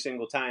 And every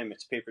single time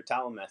it's paper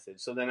towel method.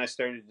 So then I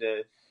started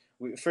to,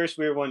 first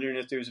we were wondering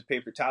if there was a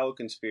paper towel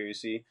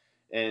conspiracy,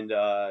 and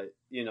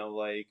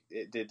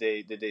did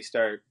they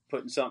start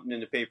putting something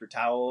in the paper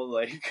towel,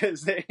 like,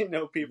 because they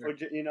people,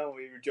 we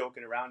were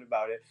joking around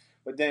about it.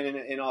 But then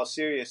in all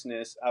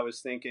seriousness, I was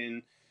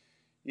thinking,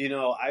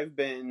 I've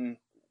been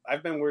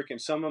working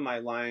some of my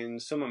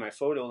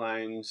photo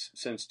lines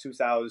since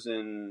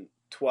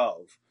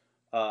 2012.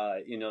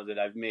 That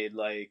I've made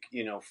like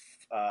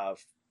up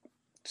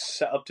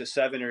to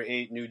 7 or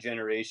 8 new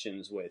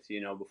generations with,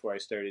 before I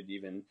started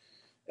even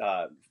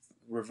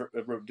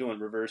doing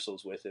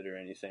reversals with it or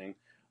anything.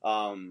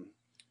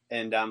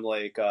 And I'm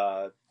like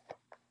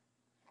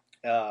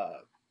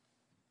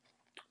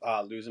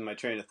losing my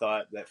train of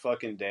thought. That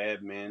fucking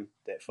dab, man.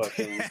 That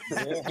fucking.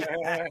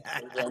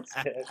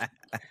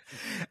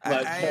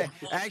 I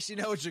actually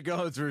know what you're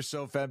going through,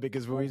 SoFem,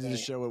 because when we did the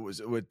show, it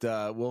was with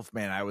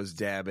Wolfman. I was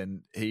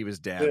dabbing, he was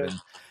dabbing,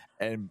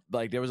 and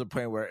like there was a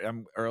point where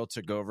Earl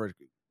took over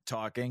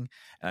talking,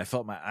 and I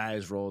felt my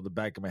eyes roll the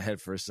back of my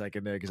head for a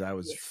second there because I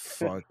was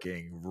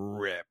fucking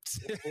ripped.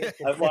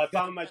 I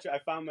found my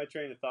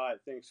train of thought.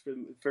 Thanks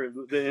for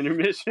the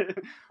intermission.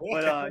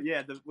 But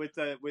with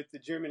the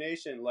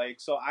germination, like,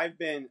 so I've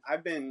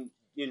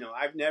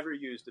never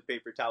used the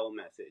paper towel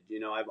method.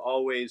 I've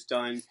always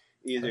done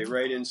either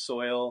right in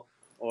soil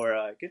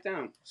or get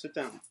down, sit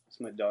down. It's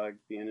my dog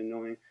being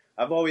annoying.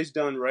 I've always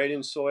done right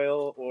in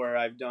soil, or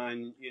I've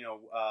done,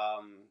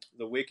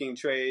 the wicking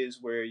trays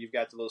where you've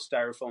got the little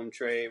styrofoam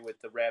tray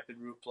with the rapid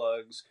root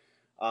plugs.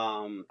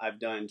 I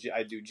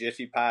do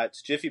Jiffy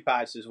Pots. Jiffy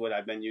Pots is what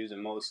I've been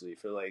using mostly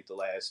for like the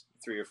last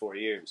 3 or 4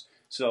 years.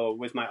 So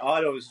with my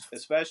autos,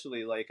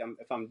 especially, like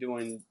if I'm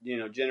doing,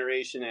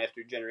 generation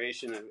after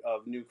generation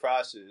of new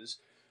crosses,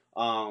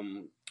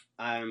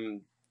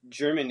 I'm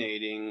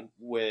germinating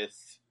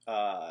with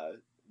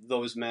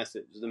those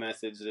methods, the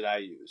methods that I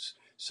use.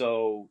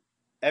 So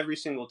every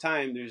single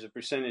time there's a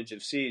percentage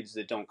of seeds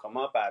that don't come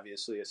up,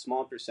 obviously a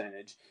small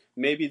percentage.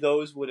 Maybe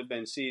those would have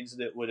been seeds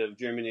that would have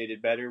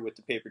germinated better with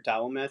the paper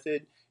towel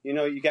method.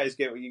 You guys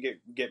get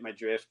my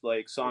drift.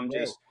 Like, so I'm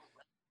just,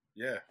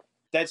 yeah.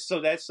 That's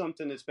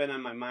something that's been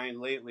on my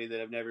mind lately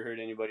that I've never heard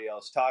anybody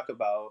else talk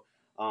about.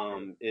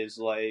 Is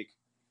like,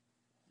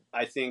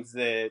 I think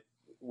that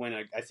when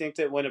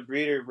a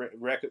breeder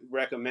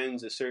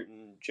recommends a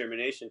certain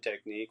germination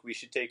technique, we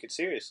should take it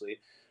seriously.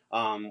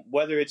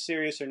 Whether it's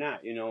serious or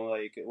not,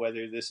 like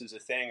whether this is a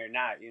thing or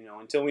not,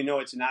 until we know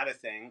it's not a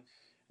thing,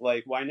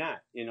 Like, why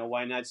not?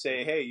 Why not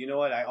say, hey, you know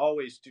what? I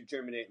always do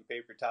germinate in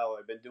paper towel.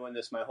 I've been doing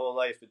this my whole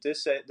life. But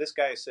this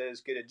guy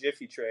says get a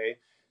Jiffy tray,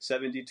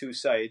 72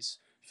 sites,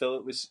 fill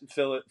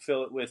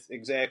it with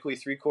exactly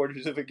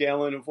 3/4 of a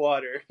gallon of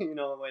water,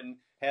 and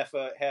half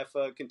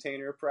a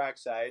container of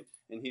peroxide.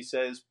 And he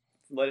says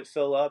let it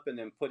fill up, and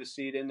then put a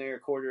seed in there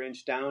 1/4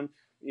 inch down.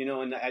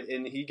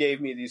 And he gave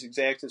me these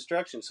exact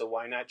instructions. So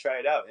why not try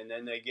it out? And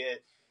then they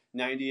get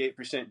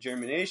 98%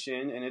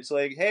 germination, and it's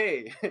like,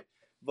 hey,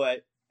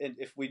 but. And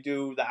if we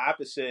do the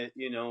opposite,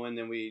 and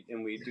then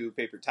we do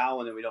paper towel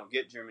and then we don't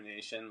get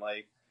germination,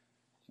 like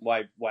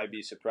why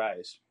be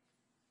surprised?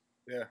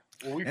 Yeah.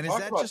 Well, and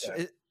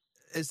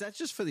is that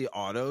just for the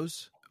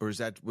autos, or is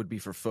that would be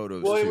for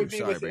photos well, too?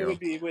 It would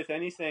be with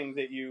anything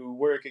that you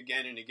work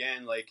again and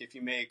again. Like if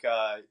you make,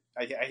 I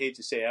hate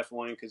to say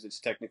F1 because it's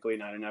technically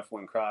not an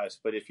F1 cross,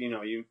 but if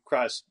you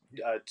cross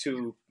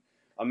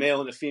a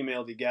male and a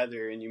female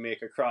together and you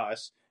make a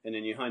cross and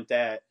then you hunt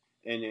that.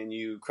 And then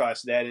you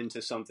cross that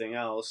into something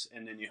else,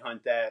 and then you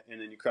hunt that,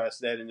 and then you cross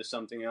that into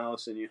something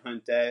else, and you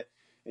hunt that,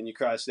 and you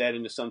cross that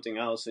into something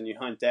else, and you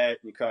hunt that,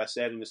 and you cross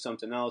that into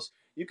something else.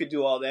 You could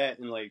do all that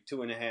in like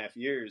 2.5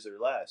 years or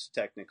less,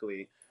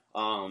 technically.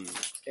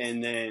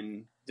 And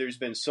then there's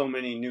been so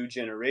many new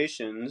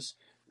generations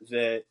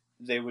that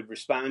they would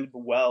respond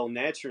well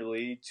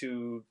naturally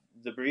to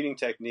the breeding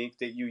technique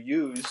that you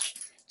use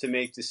to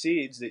make the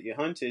seeds that you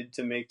hunted,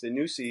 to make the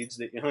new seeds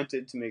that you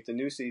hunted, to make the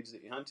new seeds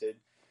that you hunted.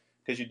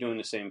 Because you're doing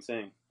the same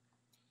thing.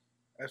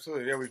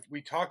 Absolutely. Yeah,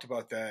 we talked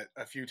about that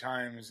a few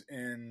times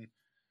in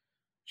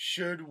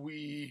should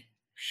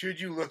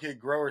you look at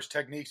growers'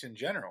 techniques in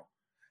general?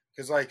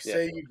 Because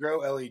say you grow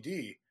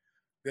LED,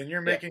 then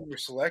you're making your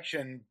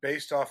selection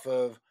based off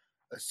of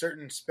a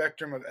certain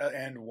spectrum of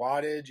and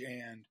wattage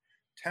and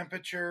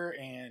temperature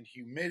and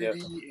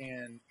humidity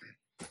and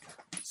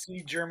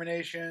seed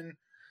germination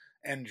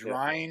and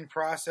drying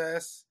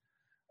process.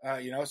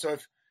 So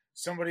if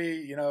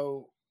somebody,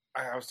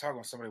 I was talking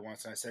with somebody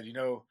once and I said,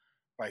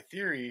 by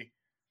theory,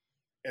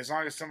 as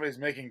long as somebody's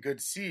making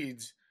good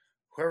seeds,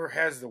 whoever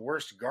has the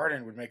worst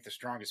garden would make the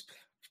strongest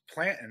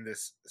plant in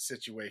this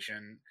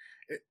situation.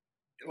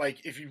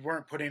 Like if you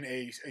weren't putting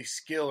a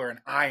skill or an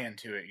eye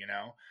into it,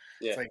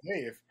 it's like,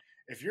 hey,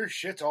 if your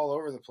shit's all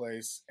over the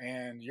place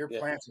and your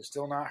plants are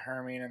still not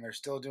herming and they're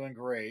still doing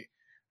great,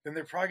 then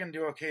they're probably going to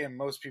do okay in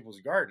most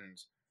people's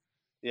gardens.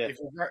 Yeah.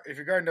 If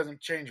your garden doesn't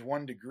change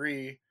 1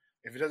 degree,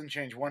 if it doesn't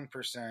change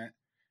 1%,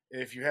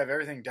 if you have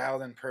everything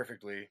dialed in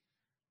perfectly,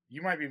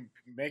 you might be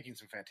making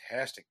some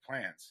fantastic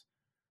plants.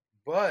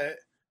 But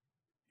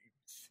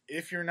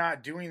if you're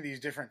not doing these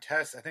different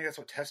tests, I think that's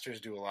what testers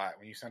do a lot.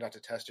 When you send out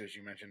to testers,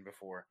 you mentioned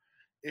before,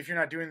 if you're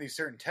not doing these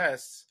certain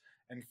tests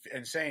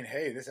and saying,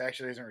 hey, this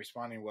actually isn't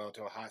responding well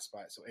to a hot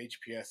spot, so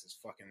HPS is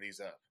fucking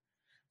these up.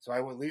 So I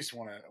would at least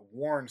want to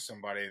warn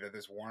somebody that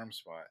this warm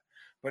spot.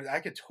 But I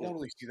could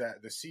totally see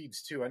that. The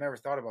seeds too. I never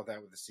thought about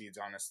that with the seeds,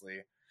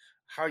 honestly.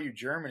 How you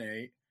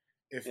germinate.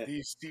 If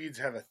these seeds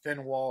have a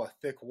thin wall, a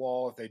thick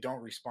wall, if they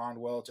don't respond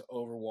well to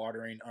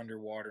overwatering,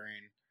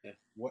 underwatering,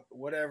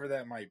 whatever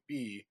that might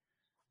be,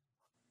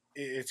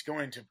 it's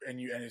going to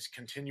and it's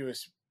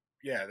continuous.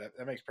 Yeah,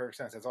 that makes perfect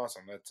sense. That's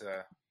awesome. That's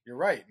you're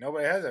right.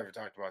 Nobody has ever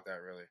talked about that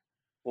really.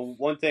 Well,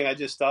 one thing I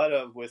just thought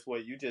of with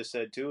what you just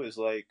said too is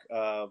like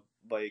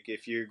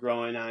if you're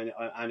growing on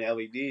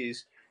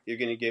LEDs, you're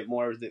going to get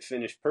more that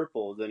finished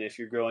purple than if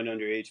you're growing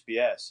under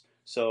HPS.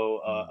 So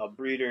a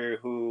breeder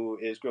who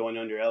is growing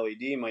under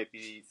LED might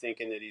be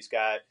thinking that he's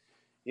got,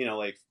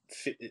 like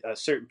a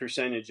certain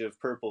percentage of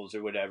purples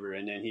or whatever,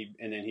 and then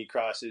he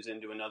crosses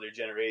into another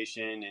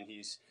generation, and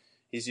he's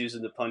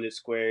using the Punnett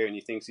square, and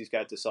he thinks he's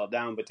got this all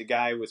down. But the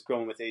guy with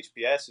growing with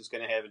HPS is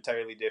going to have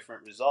entirely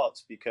different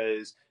results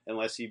because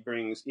unless he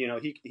brings,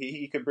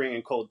 he could bring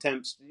in cold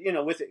temps,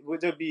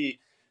 would there be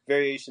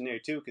variation there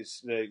too?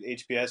 Because the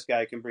HPS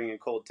guy can bring in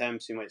cold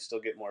temps, you might still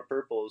get more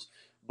purples,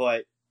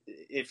 but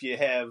if you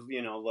have,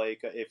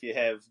 if you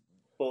have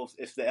both,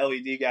 if the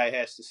LED guy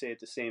has to say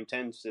at the same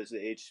temps as the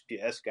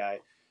HPS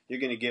guy, you're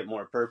going to get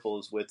more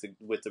purples with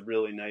the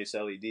really nice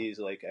LEDs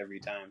like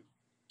every time.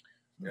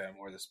 Yeah,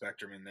 more of the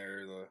spectrum in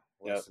there.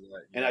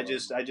 And I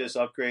just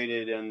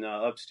upgraded in the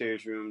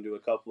upstairs room to a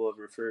couple of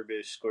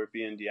refurbished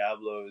Scorpion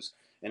Diablos,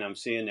 and I'm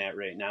seeing that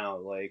right now.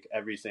 Like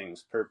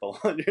everything's purple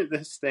under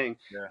this thing.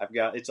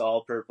 Yeah. It's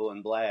all purple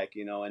and black,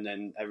 and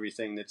then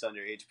everything that's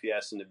under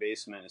HPS in the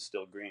basement is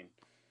still green.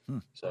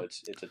 So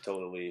it's a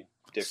totally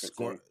different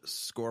thing.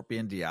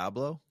 Scorpion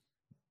Diablo?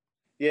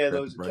 Yeah,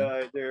 those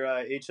they're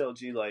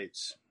HLG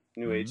lights,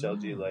 new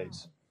HLG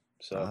lights.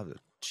 So I'll have to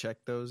check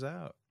those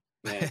out.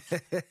 Yeah.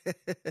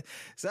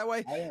 Is that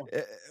why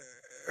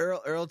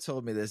Earl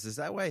told me this? Is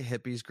that why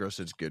hippies grow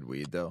such good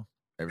weed though?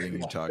 Everything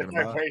you're talking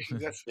about?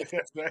 That's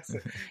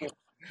the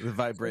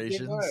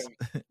vibrations.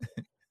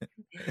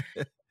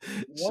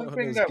 One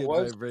thing that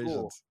was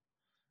cool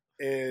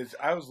is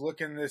I was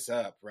looking this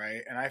up,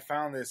 right? And I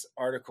found this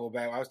article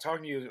back. I was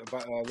talking to you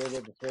about a little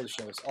bit before the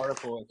show. This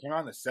article, it came out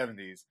in the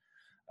 70s.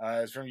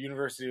 It's from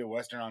University of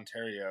Western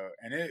Ontario.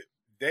 And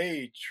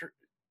they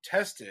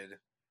tested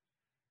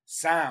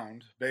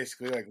sound,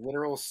 basically, like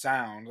literal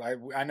sound.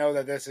 I know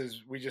that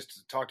we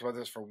just talked about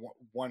this for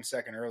 1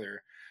 second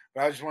earlier,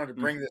 but I just wanted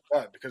to bring this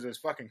up because it was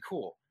fucking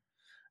cool.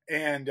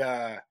 And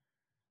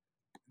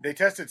they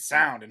tested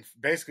sound and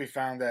basically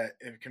found that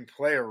it can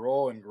play a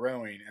role in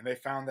growing. And they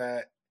found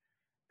that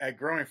at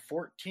growing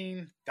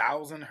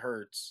 14,000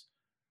 hertz,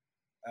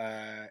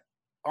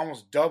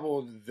 almost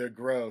doubled the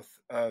growth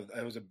of,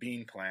 it was a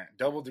bean plant,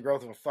 doubled the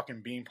growth of a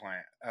fucking bean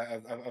plant,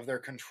 of their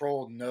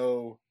controlled,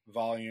 no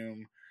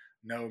volume,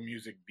 no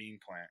music bean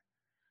plant.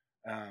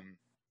 And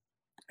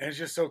it's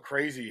just so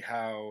crazy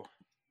how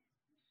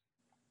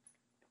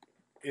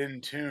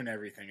in tune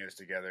everything is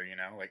together, you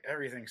know, like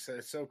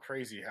it's so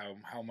crazy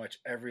how much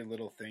every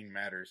little thing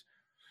matters.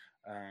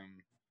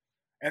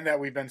 And that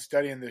we've been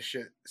studying this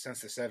shit since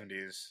the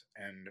 70s,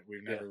 and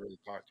we've never really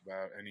talked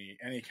about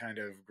any kind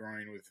of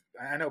growing with.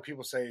 I know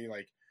people say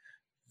like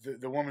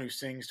the woman who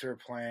sings to her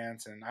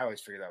plants, and I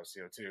always figured that was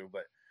CO2,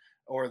 but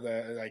or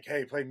the like,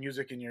 hey, play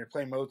music in your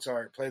play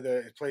Mozart, play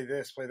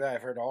this, play that.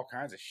 I've heard all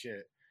kinds of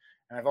shit,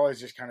 and I've always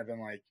just kind of been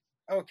like,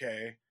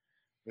 okay,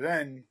 but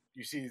then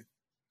you see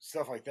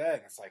stuff like that,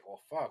 and it's like,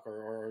 well, fuck,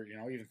 or you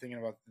know, even thinking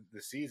about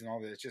the seeds and all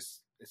that,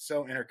 it's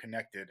so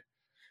interconnected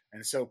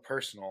and so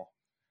personal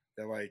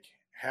that like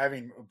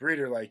having a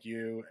breeder like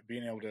you,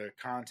 being able to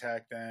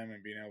contact them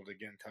and being able to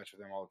get in touch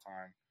with them all the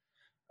time,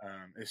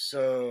 is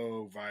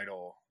so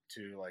vital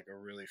to like a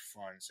really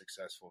fun,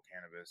 successful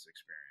cannabis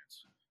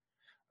experience.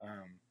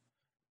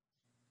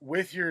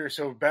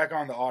 So back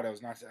on the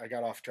autos, I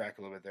got off track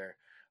a little bit there.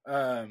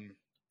 Can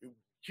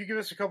you give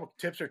us a couple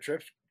tips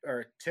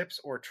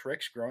or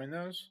tricks growing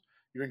those?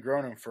 You've been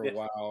growing them for a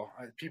while.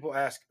 People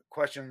ask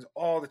questions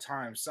all the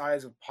time,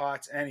 size of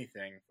pots,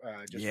 anything.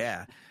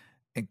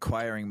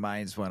 Inquiring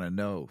minds want to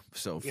know,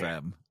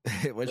 SoFem.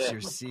 What's your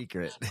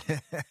secret?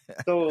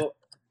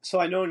 So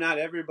I know not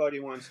everybody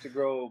wants to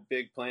grow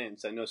big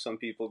plants. I know some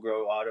people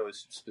grow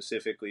autos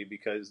specifically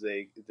because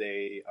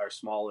they are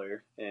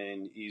smaller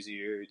and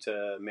easier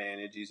to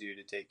manage, easier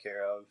to take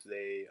care of.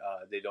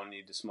 They don't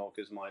need to smoke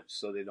as much,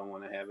 so they don't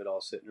want to have it all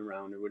sitting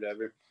around or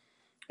whatever.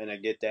 And I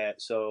get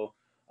that. So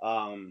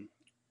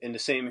in the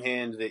same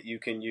hand that you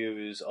can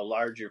use a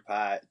larger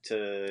pot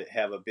to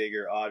have a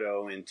bigger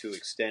auto and to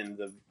extend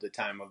the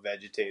time of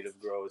vegetative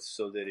growth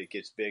so that it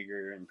gets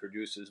bigger and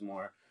produces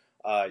more,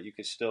 you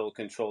can still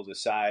control the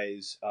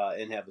size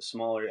and have a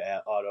smaller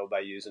auto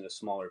by using a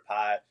smaller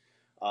pot,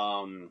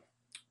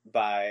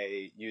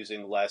 by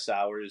using less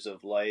hours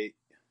of light.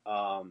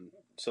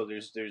 So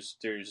there's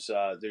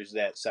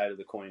that side of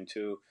the coin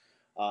too.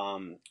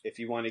 If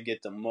you want to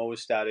get the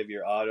most out of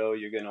your auto,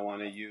 you're going to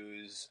want to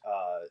use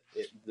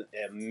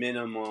a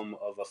minimum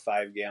of a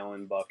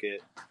 5-gallon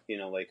bucket, you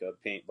know, like a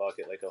paint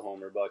bucket, like a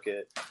Homer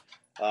bucket.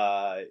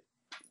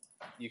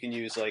 You can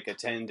use like a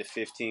 10 to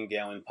 15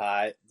 gallon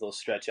pot. They'll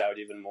stretch out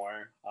even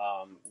more.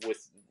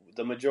 With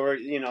the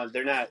majority, you know,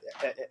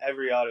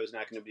 every auto is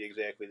not going to be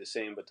exactly the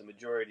same, but the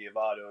majority of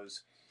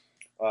autos,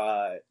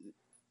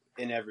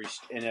 in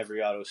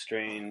every auto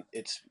strain,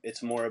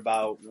 it's more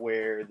about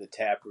where the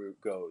taproot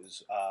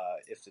goes.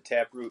 If the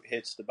taproot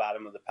hits the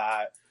bottom of the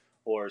pot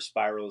or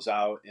spirals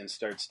out and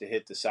starts to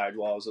hit the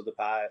sidewalls of the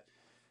pot,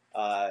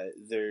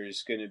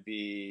 there's going to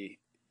be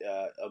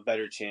a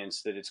better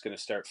chance that it's going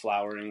to start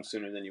flowering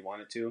sooner than you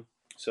want it to.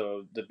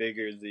 So the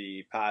bigger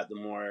the pot, the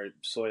more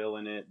soil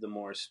in it, the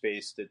more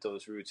space that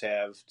those roots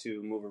have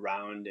to move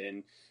around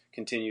and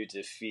continue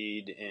to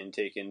feed and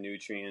take in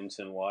nutrients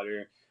and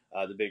water,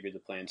 the bigger the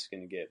plant's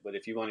going to get. But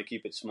if you want to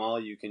keep it small,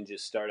 you can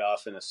just start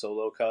off in a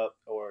solo cup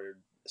or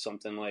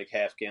something like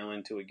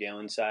half-gallon to a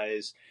gallon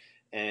size,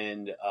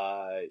 and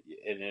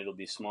it'll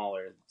be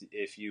smaller.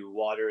 If you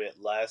water it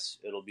less,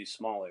 it'll be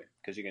smaller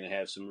because you're going to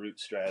have some root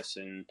stress,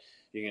 and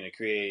you're going to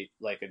create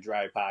like a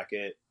dry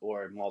pocket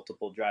or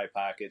multiple dry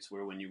pockets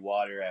where when you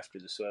water after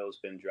the soil's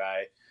been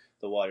dry,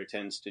 the water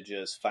tends to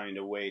just find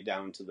a way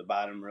down to the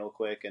bottom real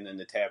quick, and then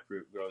the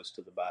taproot grows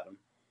to the bottom.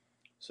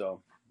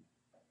 So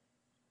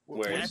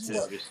whereas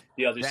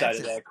the other side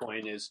of that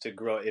coin is to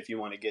grow. If you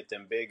want to get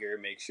them bigger,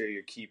 make sure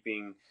you're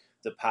keeping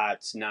the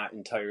pots not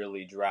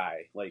entirely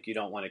dry. Like you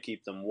don't want to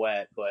keep them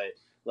wet, but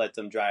let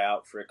them dry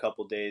out for a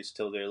couple days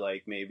till they're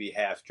like maybe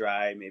half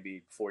dry,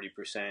 maybe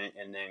 40%,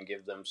 and then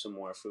give them some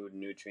more food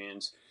and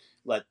nutrients.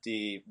 Let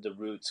the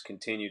roots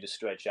continue to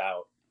stretch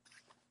out.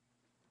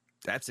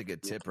 That's a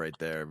good tip right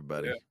there,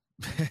 everybody.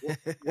 Yeah.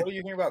 What do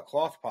you think about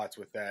cloth pots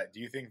with that? Do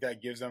you think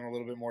that gives them a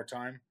little bit more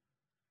time?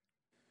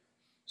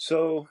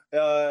 So,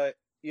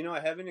 you know,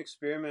 I haven't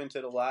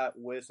experimented a lot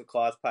with the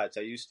cloth pots.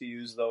 I used to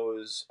use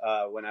those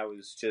when I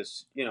was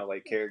just, you know,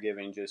 like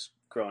caregiving, just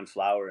growing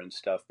flower and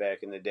stuff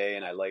back in the day,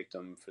 and I liked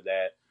them for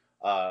that.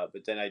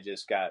 But then I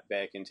just got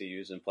back into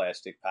using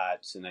plastic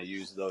pots, and I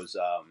use those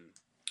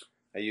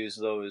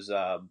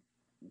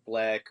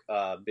black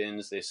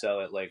bins they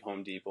sell at like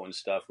Home Depot and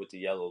stuff with the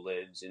yellow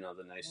lids, you know,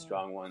 the nice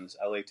strong ones.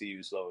 I like to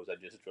use those. I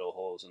just drill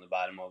holes in the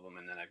bottom of them,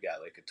 and then I've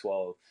got like a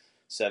 12,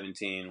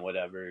 17,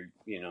 whatever,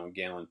 you know,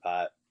 gallon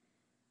pot.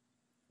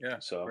 Yeah,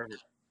 so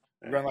perfect.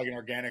 You run like an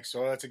organic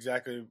soil. That's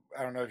exactly,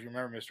 I don't know if you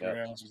remember, Mr. Yep.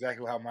 That's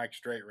exactly how Mike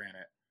Strait ran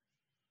it.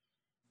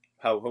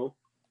 Who?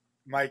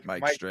 Mike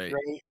Straight.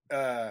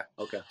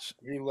 Okay.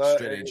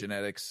 Straight A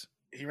Genetics.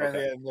 He ran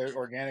the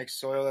organic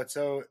soil.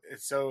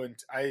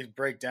 I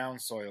break down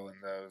soil in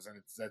those,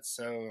 and that's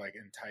so like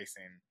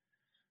enticing.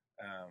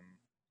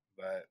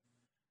 But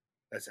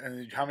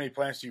and how many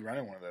plants do you run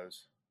in one of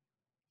those?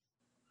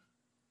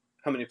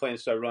 How many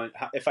plants do I run?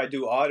 If I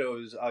do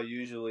autos, I'll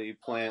usually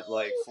plant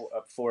like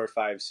 4 or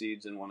 5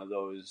 seeds in one of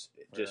those,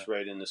 just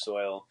right in the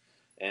soil.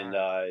 And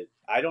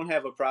I don't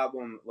have a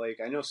problem. Like,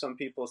 I know some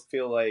people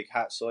feel like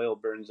hot soil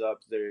burns up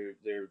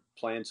their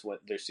plants,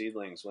 their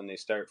seedlings when they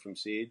start from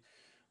seed,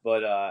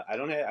 but I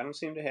don't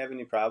seem to have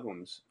any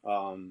problems.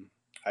 I'll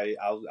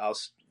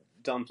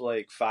dump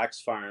like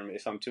Fox Farm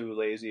if I'm too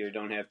lazy or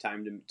don't have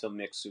time to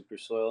mix super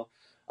soil.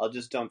 I'll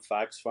just dump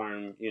Fox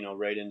Farm,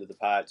 right into the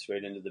pots,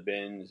 right into the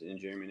bins, and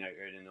germinate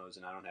right in those,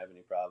 and I don't have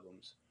any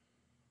problems.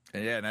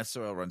 And that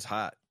soil runs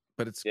hot,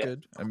 but it's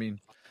good. I mean,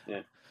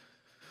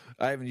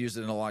 I haven't used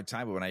it in a long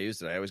time, but when I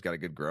used it, I always got a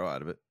good grow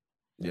out of it.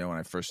 When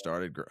I first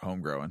started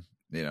home growing,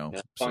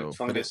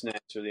 fungus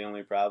gnats are the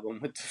only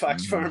problem with the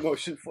Fox Farm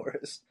Ocean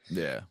Forest.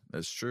 Yeah,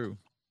 that's true.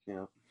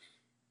 Yeah.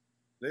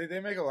 They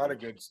make a lot of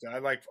good stuff. I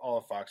like all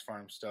of Fox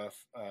Farm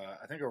stuff.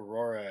 I think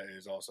Aurora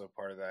is also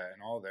part of that,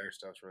 and all their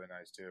stuff's really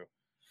nice too.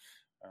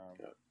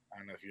 I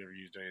don't know if you ever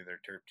used any of their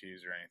terp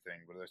teas or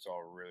anything, but it's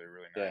all really,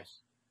 really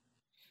nice.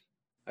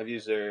 I've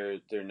used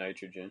their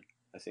nitrogen.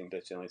 I think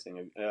that's the only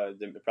thing.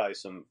 Probably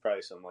some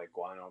like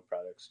guano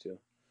products too.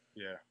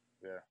 Yeah.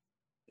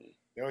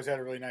 They always had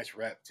a really nice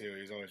rep too.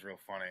 He was always real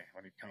funny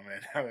when he'd come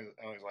in. I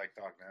always liked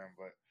talking to him,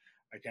 but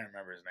I can't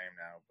remember his name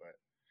now. But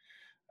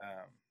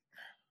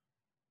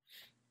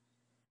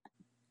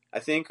I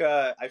think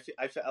a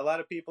lot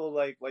of people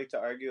like to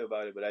argue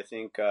about it, but I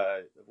think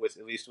with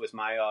at least with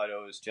my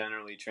autos,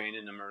 generally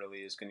training them early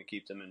is going to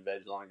keep them in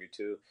veg longer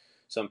too.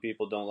 Some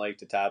people don't like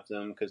to top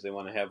them because they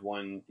want to have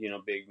one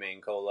big main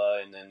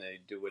cola, and then they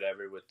do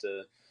whatever with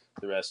the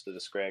rest of the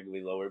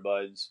scraggly lower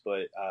buds.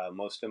 But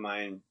most of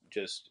mine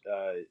just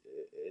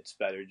it's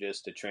better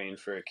just to train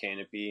for a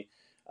canopy.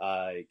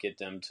 Get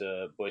them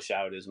to bush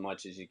out as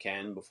much as you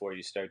can before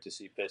you start to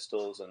see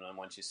pistils, and then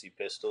once you see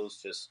pistils,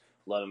 just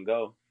let them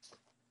go.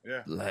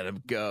 Yeah. Let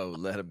him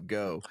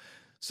go.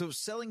 So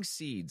selling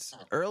seeds,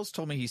 Earl's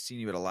told me he's seen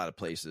you at a lot of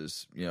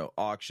places,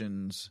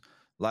 auctions,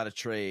 a lot of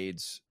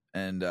trades.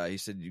 And he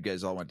said you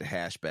guys all went to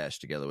Hash Bash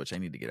together, which I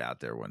need to get out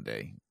there one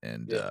day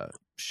and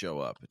show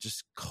up. It's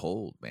just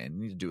cold, man.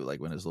 You need to do it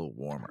like when it's a little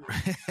warmer.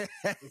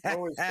 It's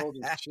always cold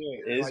as shit.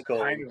 It is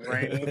cold. Kind of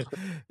raining.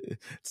 It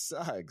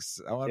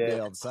sucks. I want to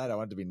be outside. I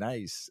want it to be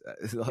nice.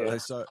 I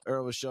saw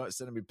Earl was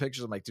sending me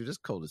pictures. I'm like, dude, it's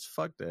cold as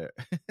fuck there.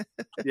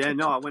 Yeah,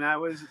 no. When I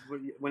was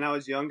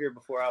younger,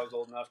 before I was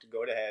old enough to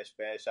go to Hash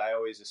Bash, I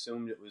always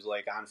assumed it was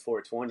like on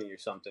 420 or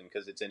something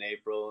because it's in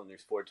April and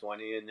there's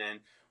 420. And then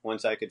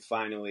once I could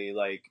finally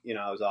I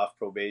was off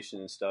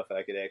probation and stuff,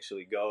 I could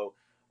actually go.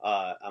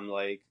 I'm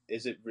like,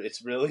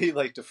 it's really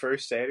like the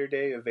first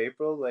Saturday of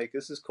April? Like,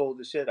 this is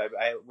cold as shit.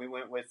 We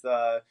went with,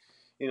 the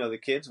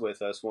kids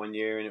with us one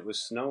year and it was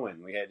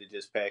snowing. We had to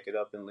just pack it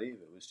up and leave.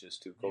 It was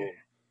just too cold.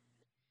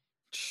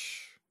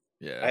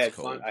 Yeah. I had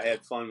fun. I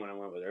had fun when I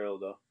went with Earl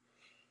though.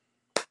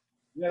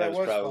 Yeah, that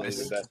was probably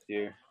fun. the best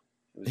year.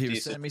 He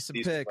was sending me some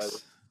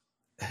pics.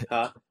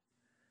 Huh?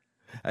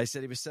 I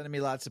said he was sending me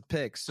lots of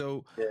pics.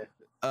 So,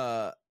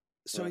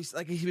 So he's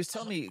like, he was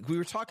telling me, we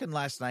were talking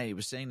last night. He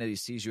was saying that he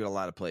sees you at a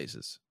lot of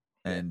places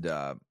and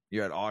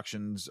you're at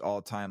auctions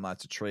all the time,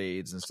 lots of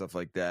trades and stuff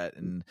like that,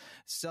 and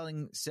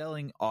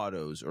selling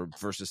autos or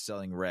versus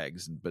selling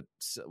regs. But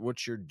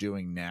what you're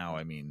doing now,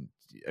 I mean,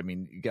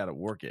 you got to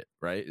work it,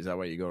 right? Is that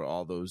why you go to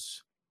all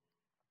those?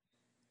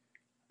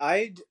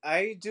 I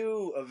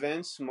do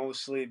events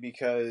mostly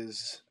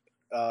because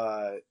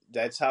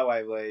that's how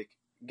I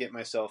get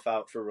myself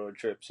out for road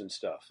trips and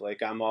stuff.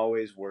 Like, I'm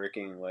always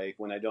working. Like,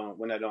 when I don't,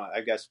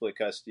 I've got split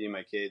custody of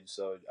my kids.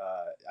 So,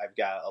 I've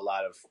got a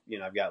lot of,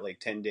 I've got like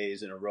 10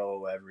 days in a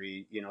row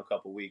every,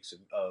 couple weeks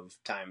of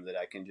time that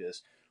I can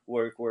just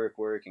work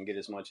and get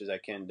as much as I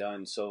can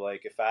done. So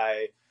like, if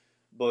I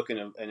book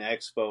an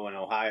expo in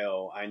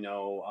Ohio, I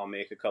know I'll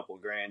make a couple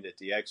grand at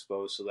the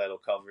expo. So that'll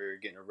cover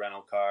getting a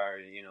rental car,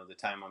 the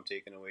time I'm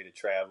taking away to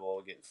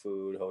travel, getting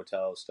food,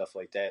 hotels, stuff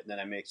like that. And then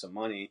I make some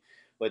money.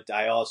 But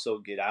I also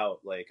get out,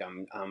 like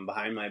I'm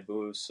behind my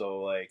booth, so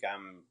like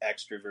I'm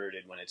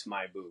extroverted when it's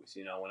my booth.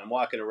 When I'm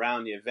walking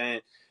around the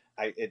event,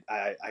 I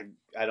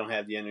don't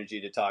have the energy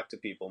to talk to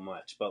people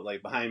much. But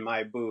like behind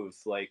my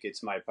booth, like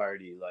it's my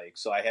party. Like,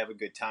 so I have a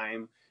good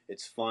time.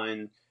 It's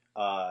fun.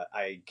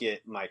 I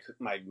get my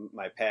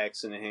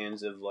packs in the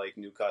hands of like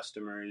new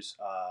customers.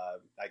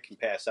 I can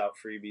pass out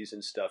freebies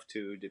and stuff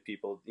too to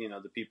people.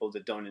 The people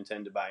that don't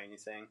intend to buy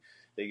anything.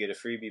 They get a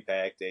freebie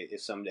pack.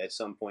 At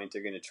some point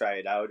they're going to try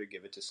it out or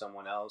give it to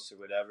someone else or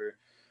whatever.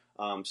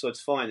 So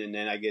it's fun. And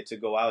then I get to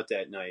go out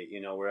that night,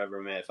 wherever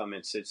I'm at. If I'm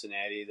in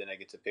Cincinnati, then I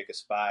get to pick a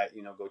spot,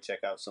 go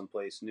check out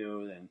someplace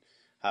new, then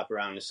hop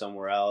around to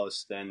somewhere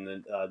else. Then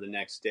the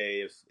next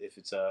day, if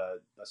it's a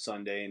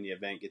Sunday and the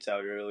event gets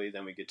out early,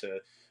 then we get to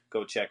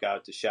go check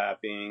out the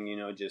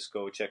shopping, just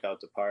go check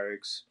out the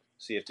parks.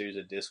 see if there's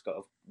a disc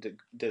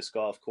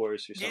golf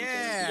course or something.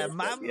 Yeah,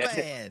 my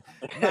man.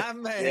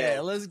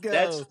 Yeah, Let's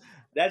go.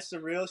 That's the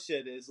real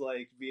shit, is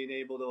like being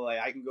able to, like,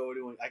 I can go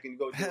to an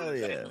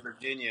event in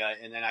Virginia,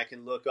 and then I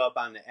can look up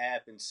on the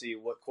app and see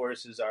what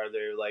courses are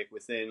there, like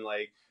within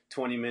like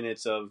 20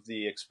 minutes of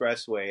the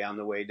expressway on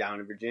the way down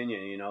to Virginia.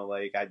 You know,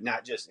 like,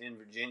 not just in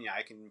Virginia,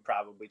 I can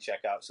probably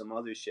check out some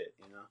other shit.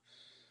 You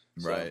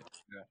know, right?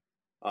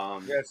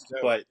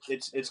 But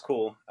it's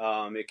cool.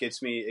 It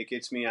gets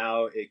me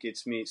out. It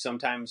gets me.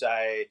 Sometimes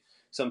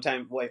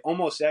like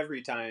almost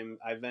every time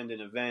I vend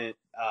an event,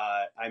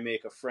 I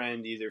make a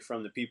friend either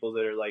from the people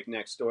that are like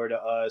next door to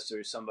us,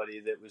 or somebody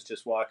that was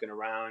just walking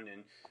around,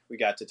 and we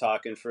got to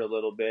talking for a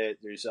little bit.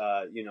 There's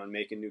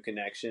making new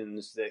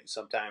connections that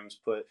sometimes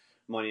put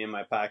money in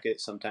my pocket.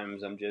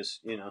 Sometimes I'm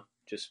just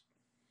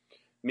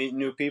meeting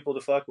new people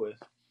to fuck with.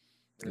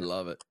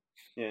 Love it.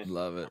 Yeah,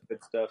 love it.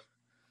 Good stuff.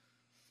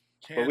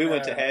 But we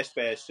went to Hash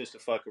Bash just to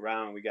fuck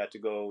around. We got to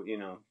go,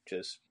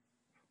 just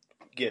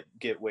get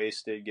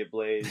wasted, get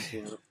blazed,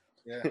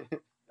 Yeah,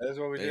 that's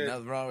what we did. Ain't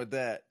nothing wrong with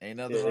that.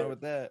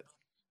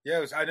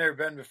 Yeah, I'd never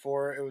been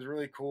before. It was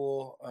really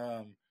cool.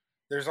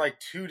 There's like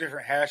 2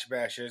 different Hash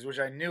Bashes, which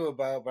I knew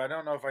about, but I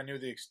don't know if I knew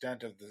the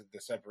extent of the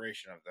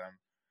separation of them.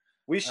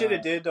 We should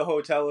have did the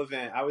hotel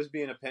event. I was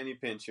being a penny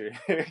pincher.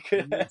 Me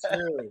too.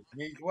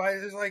 Why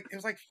it was like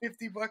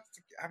 $50.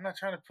 I'm not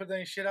trying to put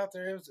any shit out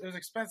there. It was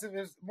expensive. It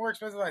was more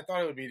expensive than I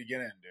thought it would be to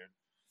get in, dude.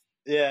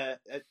 Yeah,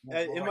 it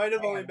might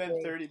have only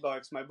been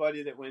 $30. My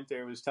buddy that went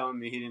there was telling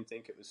me he didn't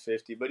think it was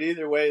 50. But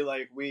either way,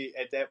 like, we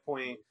at that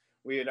point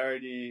we had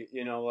already,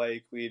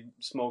 we'd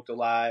smoked a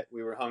lot.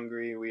 We were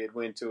hungry. We had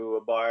went to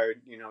a bar,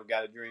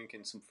 got a drink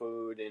and some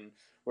food, and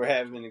we're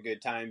having a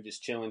good time,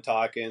 just chilling,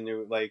 talking. They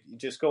were like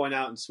just going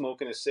out and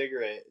smoking a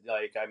cigarette.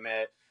 Like, I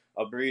met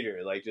a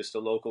breeder, like just a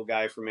local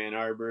guy from Ann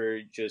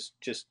Arbor, just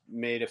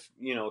made a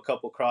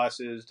couple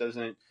crosses,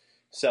 doesn't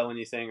sell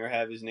anything or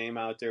have his name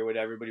out there,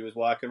 whatever, but he was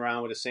walking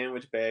around with a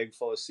sandwich bag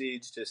full of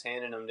seeds, just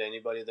handing them to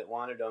anybody that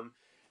wanted them.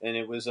 And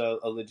it was a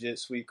legit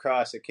sweet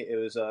cross. It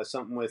was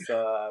something with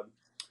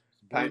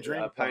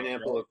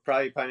pineapple,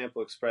 probably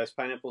Pineapple Express,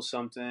 pineapple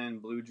something,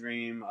 Blue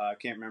Dream. I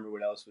can't remember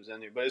what else was in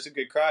there, but it's a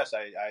good cross.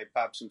 I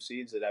popped some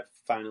seeds that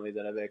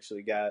I've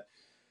actually got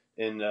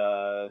in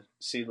the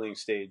seedling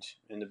stage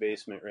in the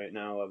basement right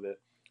now of it.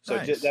 So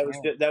nice.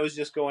 That was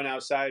just going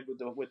outside with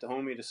the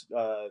homie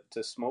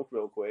to smoke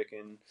real quick,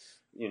 and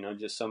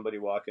just somebody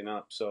walking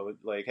up. So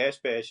like Hash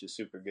Bash is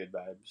super good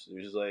vibes.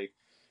 There's like,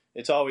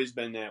 it's always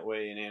been that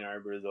way in Ann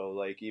Arbor though.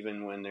 Like,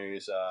 even when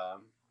there's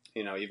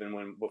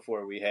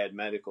before we had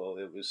medical,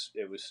 it was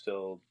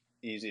still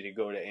easy to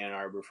go to Ann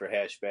Arbor for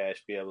Hash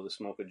Bash, be able to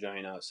smoke a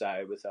joint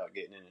outside without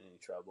getting in any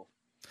trouble.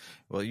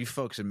 Well, you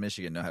folks in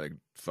Michigan know how to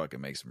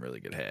fucking make some really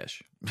good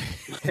hash.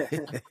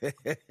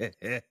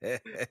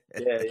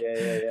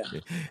 Yeah.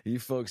 You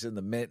folks in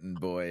the Minton,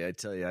 boy, I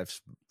tell you, I've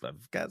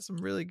got some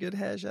really good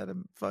hash out of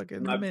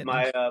fucking Minton.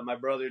 My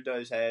brother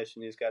does hash,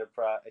 and he's got a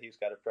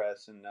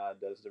press and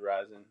does the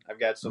rosin. I've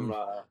got some.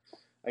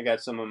 I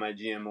got some of my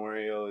GM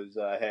Oreos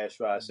hash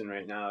rosin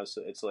right now,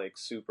 so it's like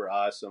super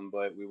awesome.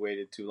 But we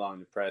waited too long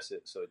to press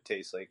it, so it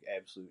tastes like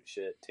absolute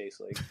shit.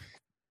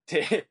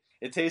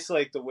 It tastes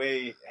like the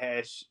way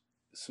hash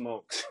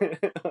smokes. I'm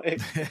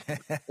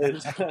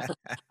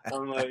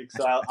like,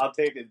 so I'll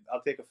take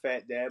a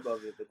fat dab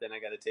of it, but then I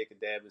got to take a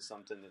dab of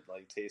something that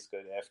like tastes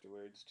good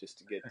afterwards, just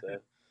to get the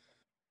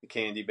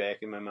candy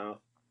back in my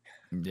mouth.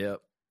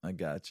 Yep, I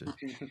got you.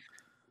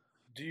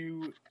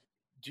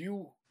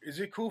 Is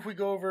it cool if we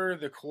go over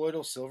the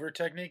colloidal silver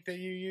technique that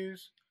you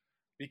use?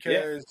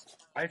 Because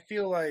I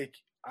feel like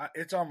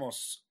there's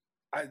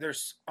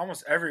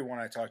almost everyone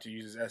I talk to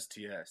uses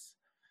STS.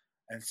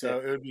 And so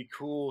it would be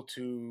cool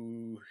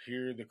to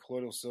hear the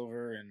colloidal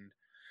silver, and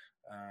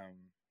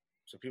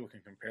so people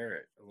can compare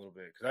it a little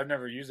bit. Because I've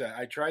never used that.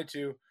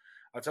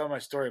 I'll tell my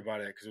story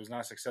about it because it was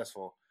not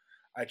successful.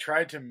 I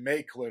tried to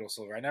make colloidal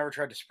silver. I never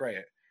tried to spray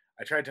it.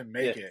 I tried to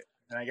make it,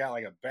 and I got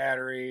like a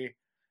battery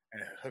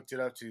and hooked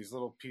it up to these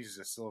little pieces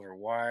of silver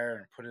wire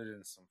and put it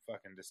in some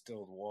fucking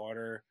distilled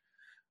water.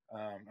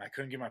 I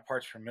couldn't get my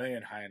parts per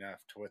million high enough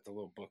to what the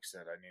little book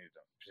said I needed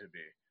them to be.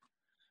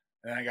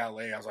 And then I got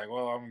lazy. I was like,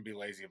 well, I'm going to be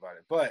lazy about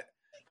it. But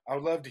I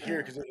would love to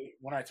hear, because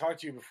when I talked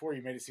to you before,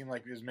 you made it seem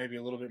like it was maybe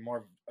a little bit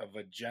more of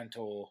a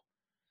gentle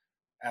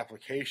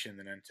application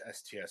than into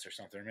STS or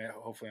something. I mean,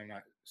 hopefully I'm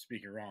not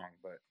speaking wrong,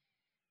 but.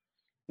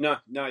 No,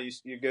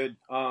 you're good.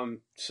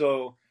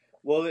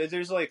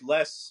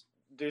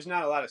 There's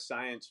not a lot of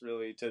science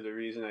really to the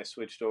reason I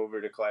switched over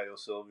to colloidal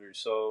silver.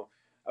 So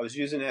I was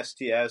using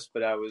STS,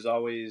 but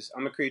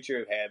I'm a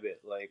creature of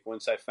habit. Like,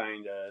 once I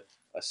find a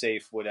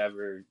safe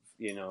whatever,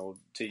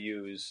 to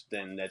use,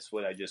 then that's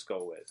what I just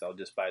go with. I'll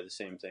just buy the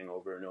same thing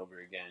over and over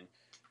again.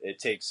 It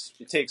takes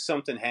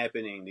something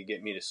happening to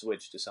get me to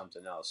switch to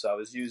something else. So I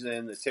was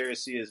using the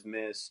Terracea's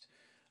Mist.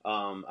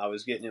 I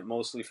was getting it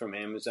mostly from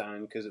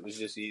Amazon because it was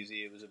just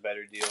easy. It was a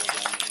better deal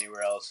than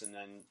anywhere else, and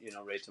then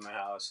right to my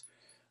house.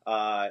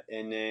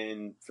 And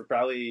then for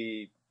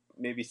probably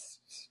maybe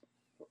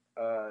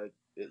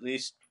at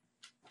least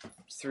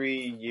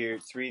three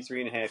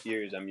and a half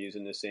years, I'm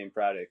using the same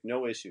product.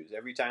 No issues.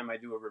 Every time I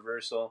do a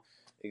reversal,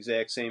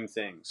 exact same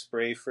thing.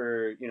 Spray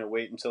for,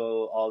 wait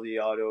until all the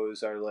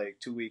autos are like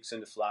 2 weeks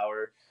into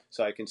flower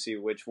so I can see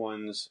which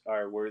ones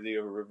are worthy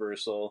of a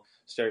reversal.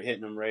 Start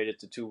hitting them right at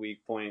the 2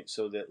 week point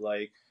so that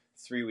like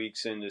 3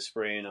 weeks into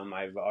spraying them,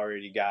 I've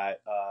already got,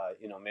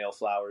 male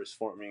flowers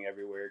forming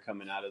everywhere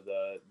coming out of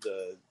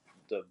the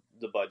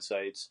bud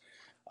sites.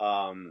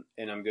 And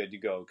I'm good to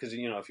go. Because,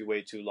 if you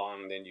wait too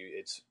long, then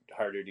it's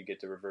harder to get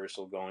the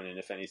reversal going. And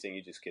if anything,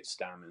 you just get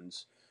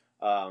stamens.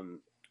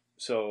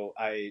 So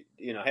I,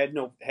 had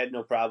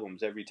no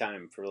problems every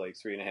time for like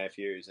 3.5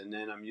 years. And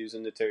then I'm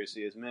using the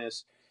Terracea's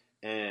Mist.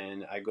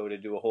 And I go to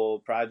do a whole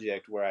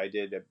project where I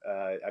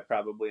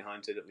probably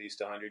hunted at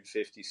least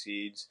 150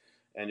 seeds,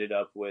 ended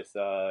up with,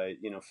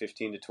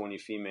 15 to 20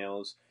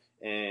 females.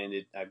 And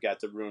I've got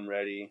the room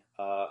ready.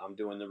 I'm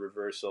doing the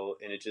reversal,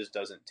 and it just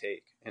doesn't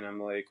take. And I'm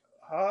like,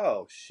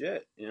 oh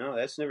shit,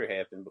 that's never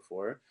happened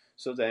before.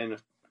 So then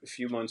a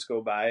few months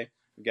go by.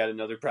 We got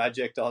another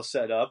project all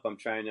set up. I'm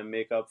trying to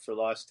make up for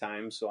lost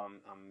time, so I'm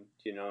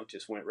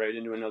just went right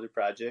into another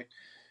project.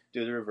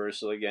 Do the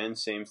reversal again,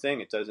 same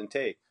thing. It doesn't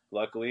take.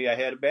 Luckily, I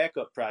had a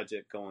backup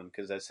project going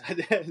because that's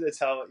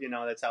how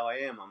that's how I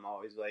am. I'm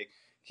always like,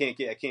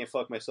 I can't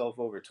fuck myself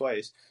over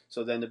twice.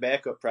 So then the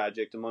backup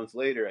project a month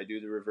later, I do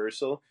the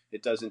reversal.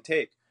 It doesn't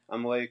take.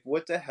 I'm like,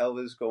 what the hell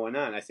is going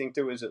on? I think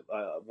there was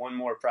one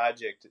more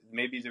project.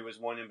 Maybe there was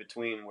one in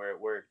between where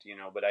it worked,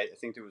 but I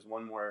think there was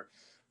one more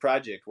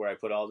project where I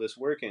put all this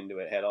work into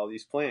it, had all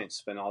these plants,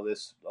 spent all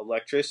this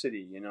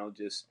electricity,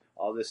 just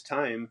all this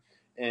time,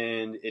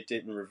 and it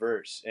didn't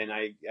reverse. And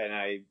I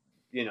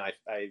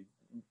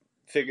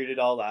figured it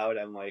all out.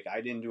 I'm like,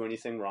 I didn't do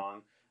anything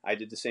wrong. I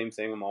did the same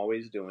thing I'm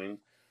always doing.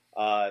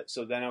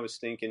 So then I was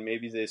thinking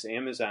maybe this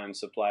Amazon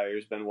supplier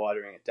has been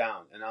watering it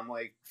down, and I'm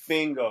like,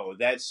 bingo,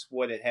 that's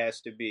what it has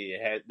to be.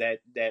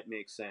 That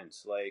makes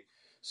sense. Like,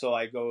 so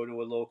I go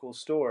to a local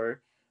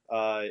store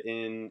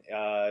in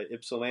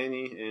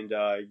Ypsilanti and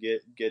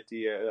get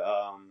the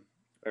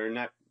or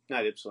not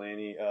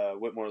Ypsilanti,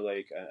 Whitmore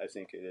Lake, I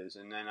think it is,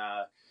 and then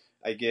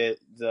I get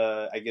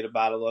a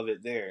bottle of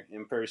it there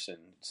in person,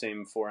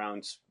 same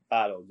 4-ounce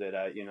bottle that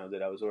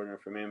I was ordering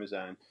from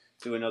Amazon.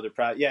 Do another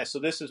project. Yeah, so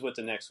this is what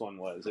the next one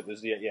was. It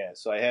was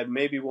So I had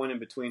maybe one in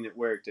between that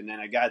worked, and then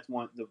I got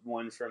the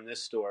one from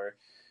this store.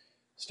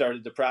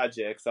 Started the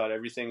project, thought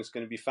everything's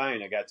going to be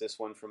fine. I got this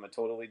one from a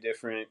totally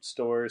different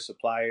store,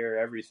 supplier,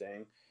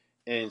 everything,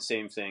 and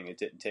same thing. It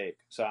didn't take.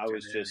 So I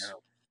was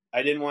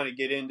I didn't want to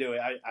get into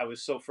it. I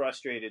was so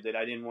frustrated that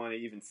I didn't want to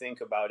even think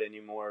about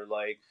anymore.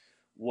 Like,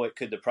 what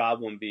could the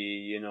problem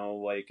be?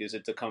 Like, is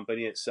it the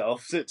company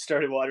itself that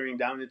started watering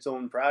down its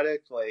own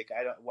product? Like,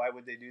 why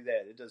would they do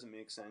that? It doesn't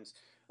make sense.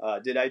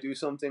 Did I do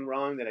something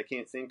wrong that I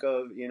can't think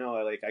of?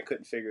 I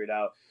couldn't figure it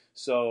out.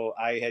 So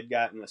I had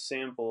gotten a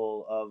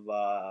sample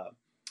of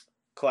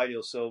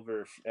Clydeal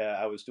Silver.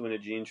 I was doing a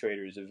Gene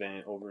Traders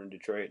event over in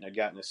Detroit, and I'd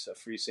gotten a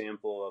free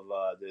sample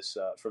of this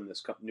from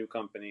this new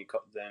company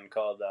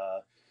called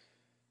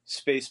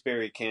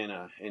Spaceberry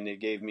Canna, and they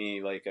gave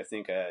me like, I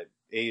think, a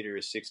 8 or a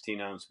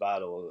 16-ounce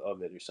bottle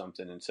of it or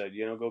something, and said,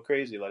 go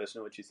crazy, let us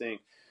know what you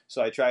think.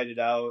 So I tried it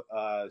out,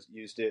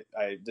 used it.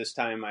 This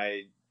time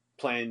I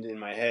planned in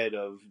my head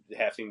of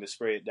having to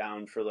spray it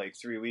down for like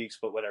 3 weeks,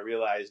 but what I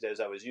realized as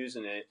I was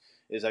using it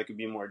is I could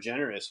be more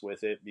generous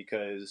with it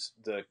because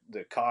the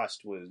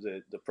cost was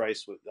the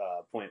price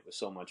point was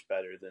so much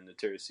better than the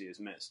Terracea's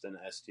Mist and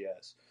the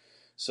STS.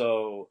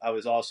 So I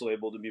was also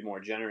able to be more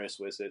generous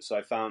with it. So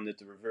I found that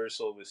the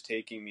reversal was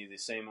taking me the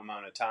same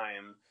amount of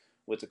time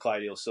with the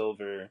Clydeal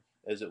Silver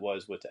as it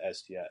was with the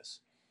STS.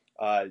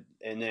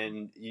 And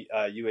then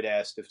you had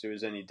asked if there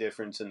was any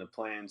difference in the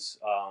plants.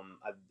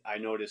 I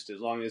noticed as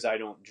long as I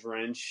don't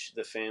drench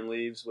the fan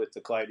leaves with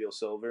the Clydeal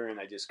Silver and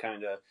I just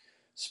kind of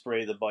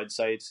spray the bud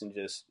sites and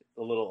just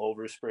a little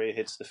overspray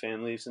hits the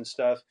fan leaves and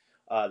stuff,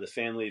 the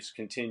fan leaves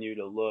continue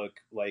to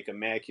look like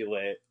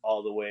immaculate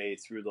all the way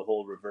through the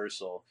whole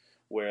reversal.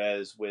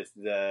 Whereas with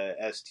the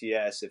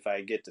STS, if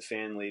I get the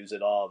fan leaves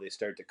at all, they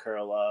start to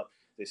curl up.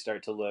 They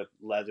start to look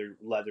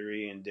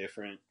leathery and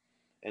different.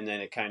 And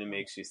then it kind of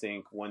makes you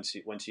think once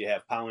you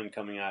have pollen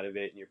coming out of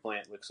it and your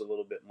plant looks a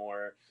little bit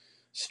more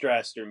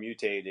stressed or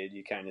mutated,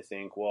 you kind of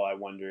think, well, I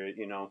wonder,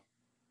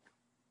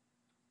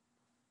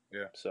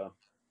 Yeah. So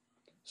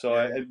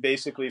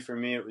basically for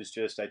me, it was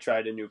just I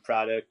tried a new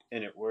product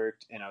and it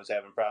worked, and I was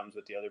having problems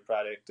with the other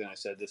product, and I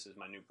said, this is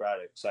my new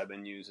product. So I've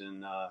been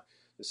using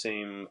the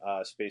same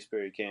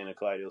Spaceberry Canna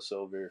Clydeal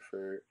Silver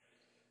for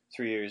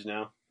 3 years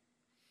now.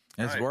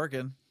 It's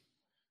working.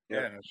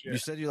 Yeah, no shit. You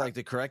said you like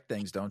to correct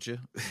things, don't you?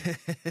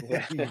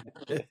 Yeah.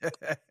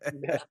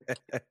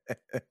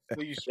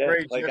 So you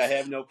spray I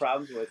have no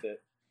problems with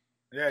it.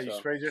 Yeah, you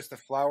spray just the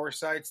flower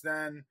sites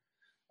then,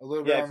 a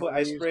little bit. Yeah,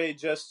 I spray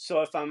just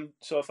so if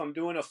I'm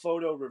doing a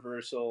photo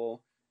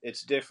reversal,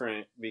 it's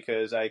different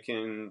because I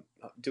can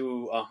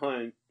do a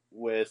hunt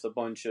with a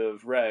bunch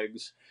of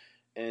regs,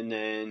 and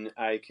then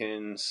I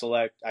can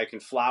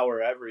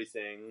flower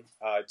everything,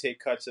 take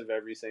cuts of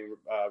everything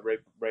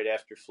right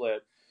after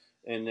flip.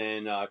 and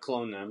then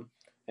clone them.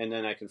 And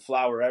then I can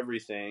flower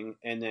everything,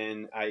 and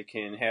then I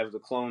can have the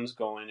clones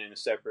going in a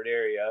separate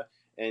area.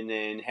 And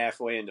then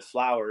halfway into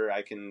flower,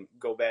 I can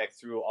go back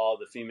through all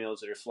the females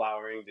that are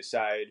flowering,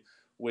 decide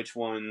which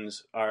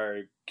ones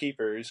are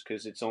keepers,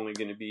 because it's only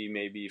going to be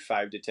maybe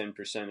 5 to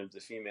 10% of the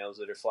females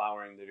that are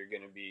flowering that are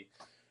going to be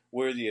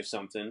worthy of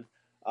something.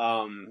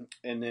 And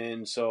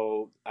then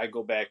so I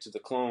go back to the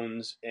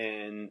clones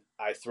and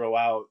I throw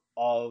out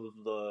all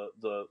of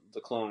the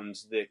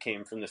clones that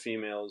came from the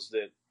females,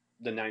 that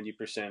the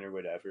 90% or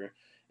whatever.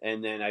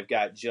 And then I've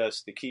got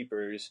just the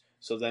keepers.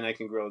 So then I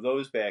can grow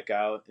those back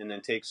out and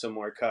then take some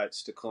more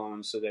cuts to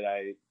clones so that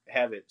I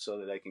have it so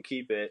that I can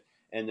keep it.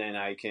 And then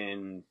I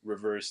can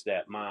reverse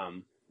that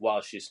mom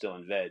while she's still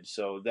in veg.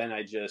 So then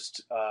I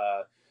just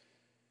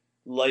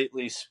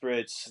lightly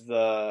spritz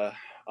the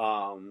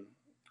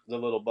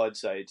little bud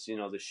sites,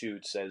 the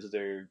shoots as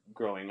they're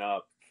growing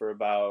up for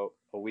about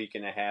a week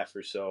and a half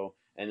or so.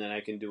 And then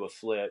I can do a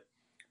flip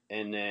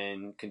and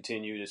then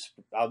continue to,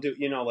 I'll do,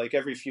 like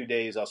every few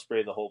days I'll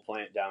spray the whole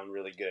plant down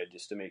really good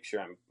just to make sure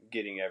I'm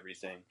getting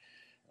everything.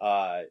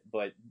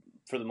 But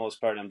for the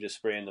most part, I'm just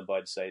spraying the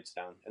bud sites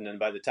down. And then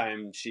by the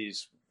time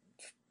she's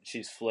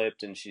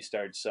flipped and she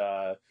starts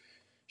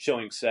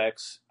showing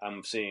sex,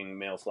 I'm seeing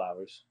male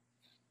flowers.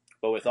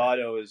 But with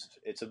autos,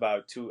 it's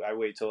I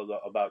wait till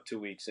about 2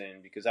 weeks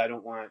in, because I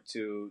don't want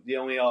to, the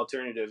only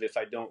alternative if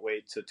I don't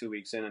wait till 2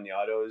 weeks in on the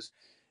autos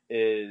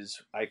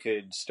is I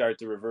could start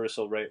the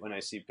reversal right when I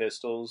see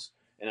pistils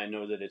and I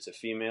know that it's a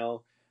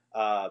female.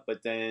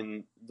 But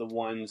then the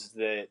ones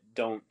that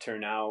don't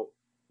turn out,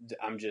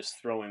 I'm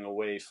just throwing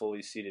away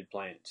fully seeded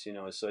plants,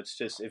 so it's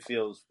just, it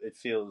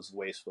feels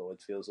wasteful.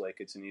 It feels like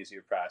it's an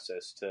easier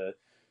process to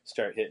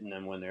start hitting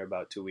them when they're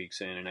about 2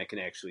 weeks in and I can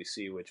actually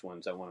see which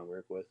ones I want to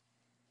work with.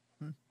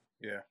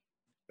 Yeah,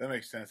 that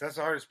makes sense. That's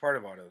the hardest part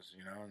of autos,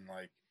 and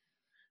like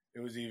it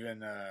was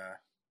even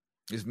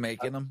is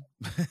making them.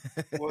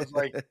 Well, it's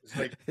like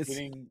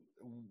getting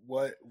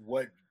what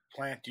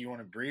plant do you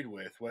want to breed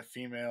with? What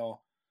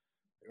female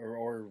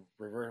or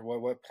reverse?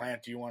 What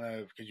plant do you want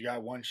to? Because you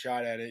got one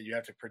shot at it, you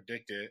have to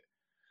predict it.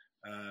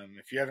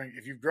 If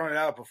you've grown it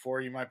out before,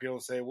 you might be able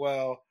to say,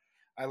 well,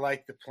 I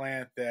like the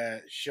plant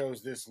that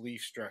shows this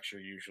leaf structure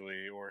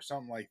usually, or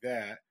something like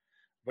that.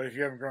 But if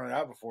you haven't grown it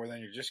out before, then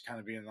you're just kind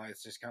of being like,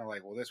 it's just kind of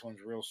like, well, this one's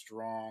real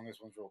strong, this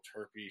one's real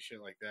terpy,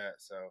 shit like that.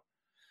 So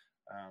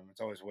it's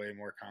always way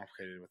more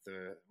complicated with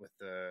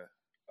the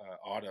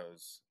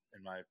autos.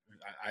 I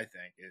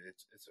think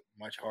it's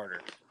much harder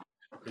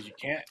because you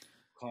can't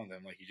clone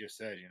them like you just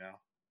said.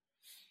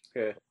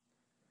 Okay,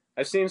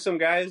 I've seen some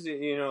guys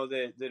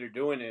that are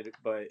doing it,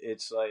 but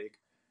it's like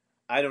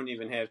I don't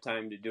even have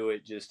time to do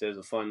it just as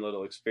a fun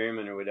little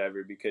experiment or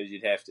whatever, because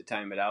you'd have to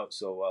time it out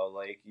so well.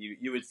 Like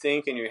you would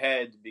think in your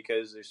head,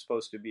 because there's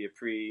supposed to be a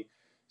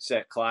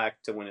pre-set clock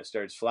to when it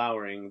starts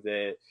flowering,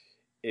 that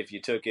if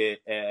you took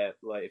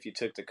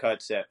the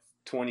cuts at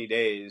 20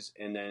 days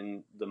and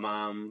then the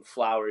mom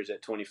flowers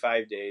at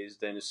 25 days,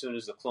 then as soon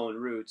as the clone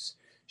roots,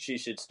 she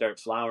should start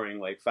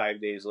flowering like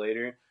 5 days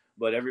later.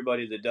 But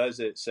everybody that does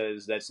it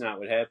says that's not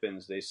what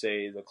happens. They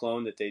say the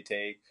clone that they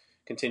take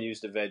continues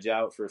to veg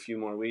out for a few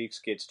more weeks,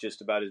 gets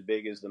just about as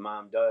big as the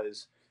mom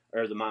does,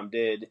 or the mom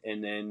did,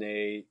 and then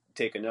they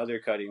take another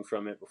cutting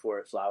from it before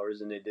it flowers,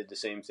 and they did the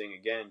same thing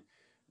again.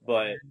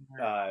 But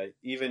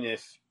even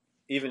if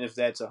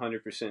that's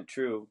 100%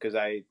 true, because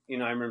I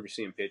remember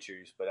seeing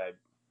pictures,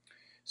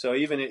 so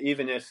even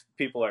if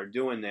people are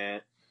doing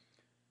that,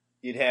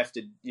 you'd have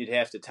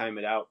to time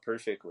it out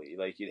perfectly.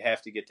 Like you'd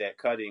have to get that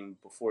cutting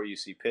before you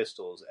see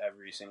pistils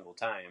every single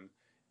time,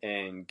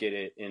 and get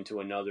it into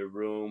another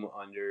room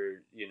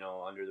under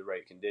the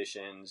right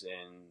conditions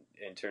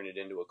and turn it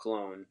into a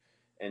clone,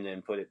 and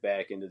then put it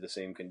back into the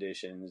same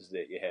conditions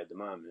that you had the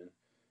mom in.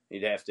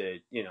 You'd have to,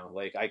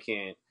 like I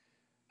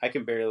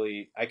can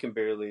barely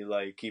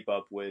like keep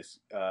up with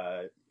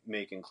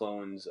making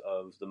clones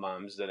of the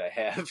moms that I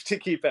have to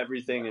keep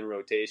everything in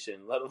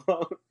rotation, let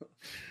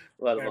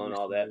alone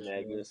all that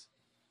madness.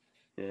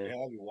 Yeah,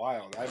 that'd be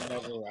wild. I've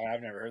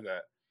never heard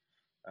that.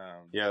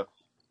 Yeah.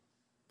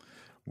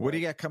 What do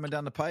you got coming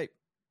down the pipe?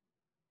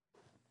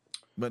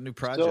 What new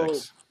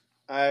projects?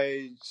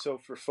 So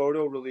for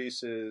photo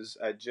releases,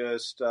 I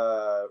just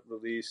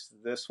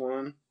released this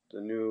one, the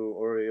new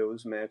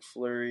Oreos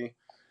McFlurry,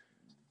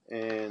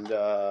 and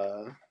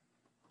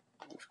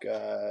we've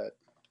got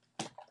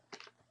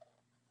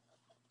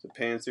the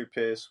Panther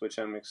Piss, which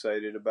I'm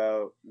excited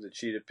about, the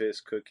Cheetah Piss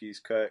cookies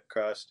cut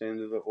crossed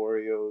into the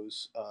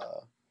Oreos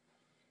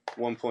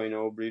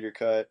 1.0 breeder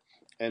cut,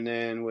 and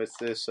then with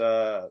this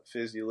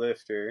Fizzy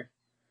Lifter.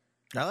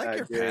 I like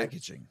your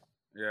packaging.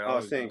 Yeah.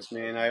 Oh, thanks,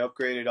 man. I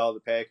upgraded all the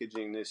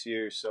packaging this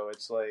year, so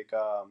it's like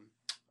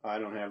I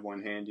don't have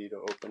one handy to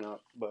open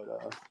up, but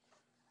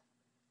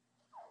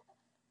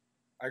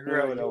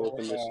I'll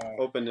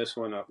open this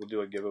one up. We'll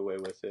do a giveaway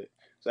with it.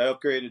 So I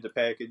upgraded the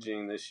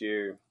packaging this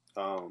year,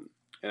 and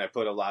I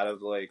put a lot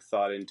of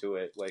thought into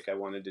it. Like I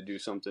wanted to do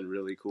something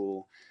really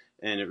cool,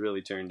 and it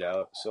really turned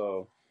out.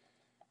 So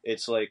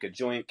it's like a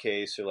joint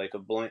case or like a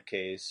blunt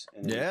case,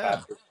 and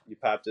then you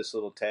pop this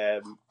little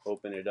tab,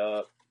 open it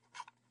up,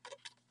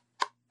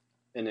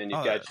 and then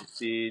you've got your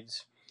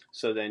seeds.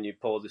 So then you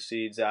pull the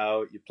seeds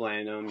out, you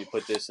plant them, you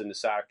put this in the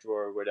sock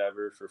drawer or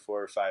whatever for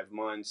 4 or 5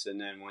 months,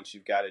 and then once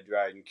you've got it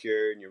dried and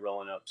cured, and you're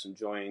rolling up some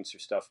joints or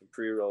stuff in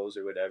pre-rolls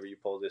or whatever, you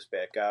pull this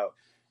back out,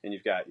 and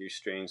you've got your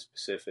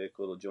strain-specific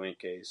little joint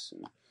case.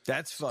 And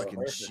that's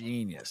fucking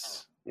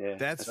genius. Yeah,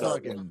 that's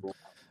fucking cool.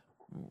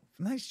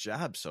 Nice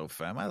job,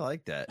 SoFem. I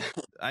like that.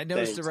 I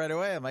noticed it right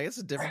away. I'm like, it's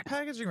a different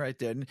packaging right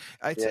there. And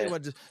I tell you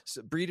what,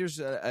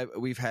 breeders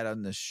we've had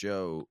on this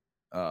show,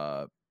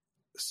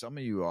 some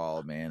of you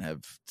all, man,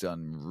 have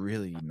done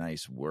really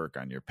nice work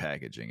on your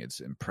packaging. It's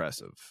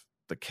impressive.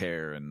 The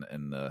care and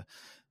the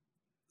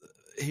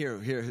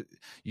here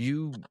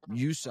you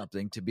use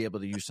something to be able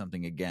to use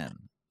something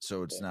again,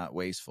 so it's not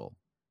wasteful.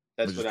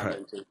 That's what I'm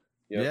into.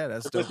 Yep. Yeah,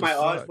 that's with my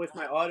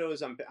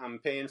autos. I'm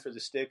paying for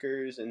the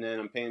stickers, and then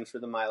I'm paying for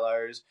the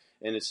Mylars,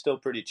 and it's still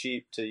pretty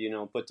cheap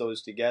to put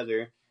those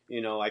together.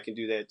 I can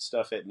do that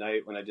stuff at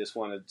night when I just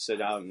want to sit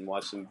out and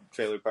watch some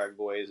Trailer Park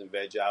Boys and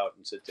veg out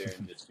and sit there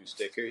and just do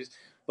stickers.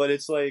 But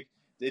it's like,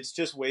 it's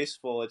just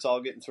wasteful. It's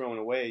all getting thrown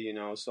away,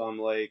 So I'm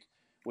like,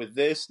 with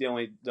this, the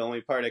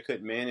only part I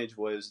couldn't manage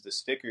was the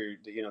sticker,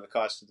 the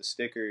cost of the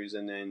stickers,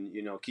 and then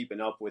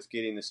keeping up with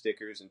getting the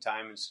stickers and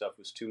time and stuff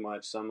was too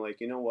much. So I'm like,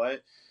 you know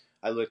what?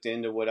 I looked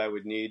into what I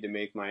would need to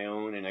make my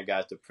own, and I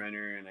got the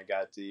printer, and I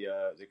got the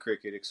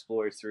Cricut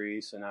Explorer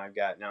 3. So now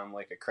I'm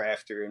like a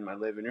crafter in my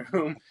living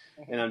room,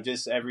 and I'm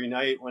just every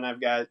night when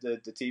I've got the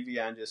TV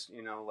on, just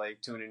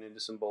like tuning into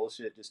some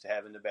bullshit just to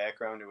have in the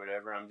background or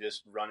whatever. I'm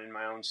just running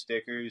my own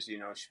stickers,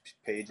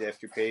 page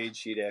after page,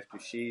 sheet after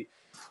sheet,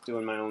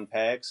 doing my own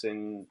packs,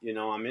 and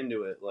I'm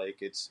into it.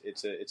 Like it's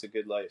a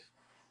good life.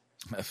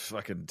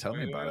 Fucking tell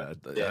me about it.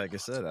 Yeah. Like I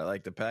said, I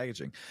like the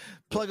packaging.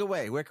 Plug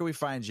away. Where can we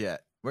find you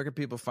at? Where can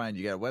people find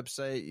you? You got a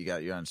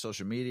website? You're on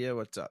social media?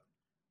 What's up?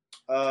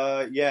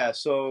 Yeah,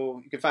 so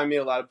you can find me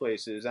a lot of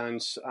places on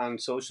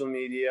social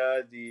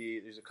media.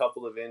 There's a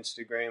couple of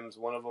Instagrams.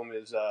 One of them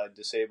is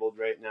disabled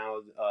right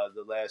now.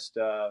 The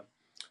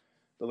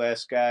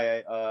last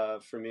guy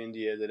from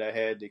India that I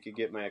had that could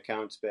get my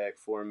accounts back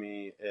for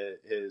me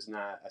is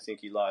not. I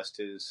think he lost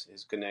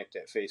his connect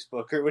at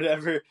Facebook or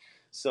whatever.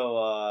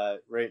 So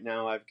right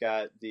now I've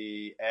got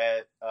the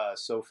at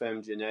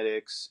SoFem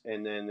Genetics,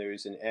 and then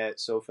there's an at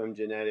SoFem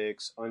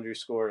Genetics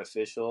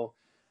 _official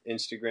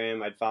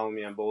Instagram. I'd follow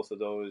me on both of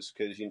those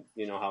because you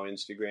know how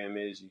Instagram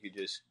is. You could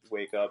just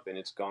wake up and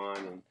it's gone,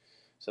 and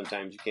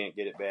sometimes you can't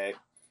get it back.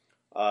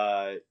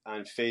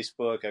 On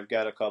Facebook, I've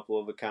got a couple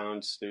of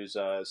accounts. There's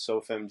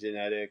SoFem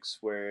Genetics,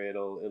 where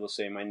it'll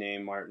say my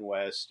name, Martin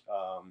West.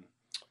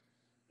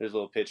 There's a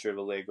little picture of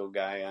a Lego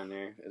guy on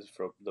there as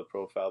the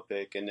profile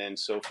pic, and then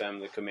SoFem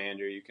the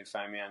Commander. You can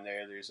find me on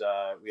there.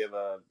 We have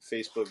a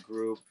Facebook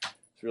group.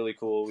 It's really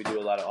cool. We do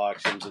a lot of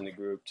auctions in the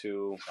group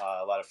too.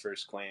 A lot of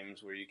first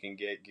claims where you can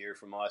get gear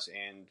from us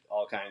and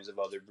all kinds of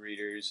other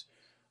breeders.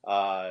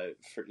 Where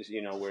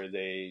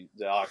the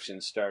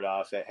auctions start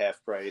off at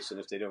half price, and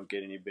if they don't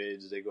get any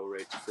bids, they go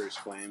right to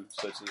first claim.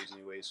 So it's an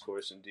easy way to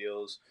score some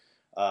deals.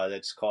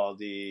 That's called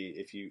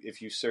if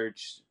you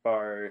search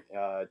bar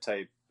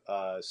type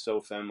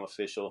SoFem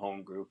official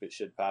home group, it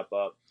should pop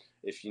up.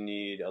 If you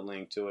need a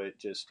link to it,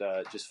 just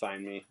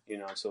find me,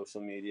 on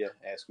social media,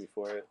 ask me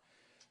for it.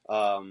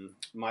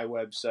 My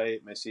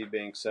website, my seed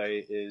bank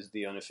site is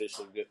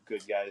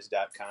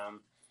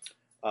theunofficialgoodguys.com.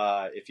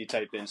 If you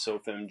type in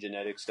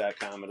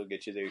SoFemGenetics.com, it'll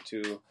get you there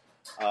too.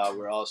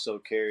 We're also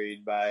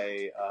carried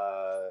by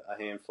a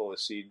handful of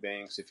seed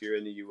banks. If you're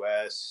in the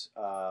U.S.,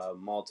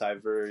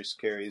 Multiverse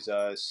carries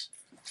us.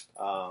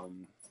 I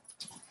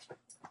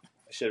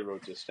should have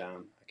wrote this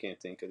down. I can't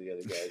think of the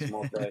other guys.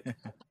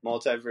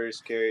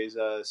 Multiverse carries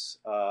us.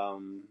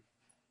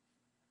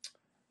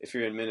 If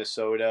you're in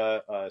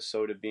Minnesota,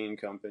 Soda Bean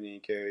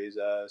Company carries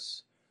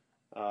us.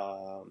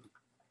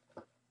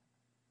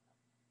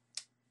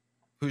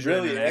 Who's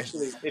really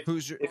actually? If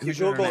you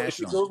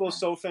Google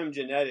SoFem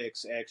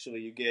Genetics,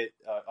 actually, you get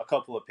a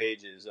couple of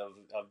pages of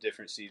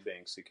different seed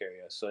banks to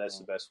carry us. So that's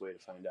the best way to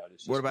find out.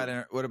 What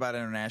about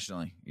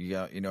internationally?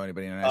 You know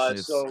anybody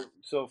internationally?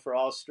 So for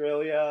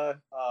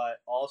Australia,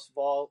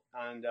 Oswald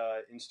on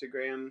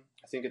Instagram.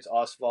 I think it's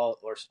Oswald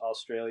or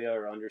Australia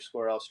or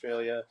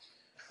 _Australia.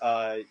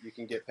 You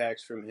can get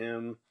packs from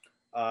him.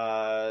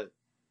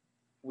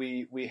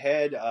 We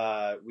did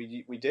a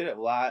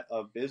lot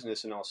of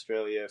business in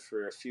Australia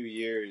for a few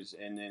years,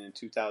 and then in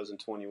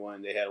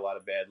 2021 they had a lot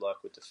of bad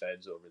luck with the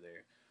feds over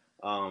there.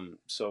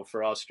 So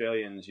for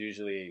Australians,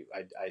 usually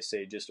I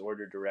say just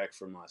order direct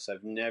from us.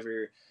 I've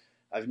never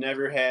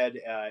had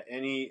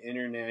any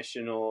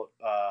international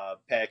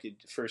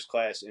first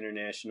class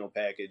international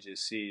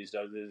packages seized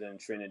other than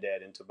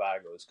Trinidad and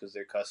Tobago's, because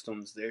their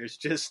customs there is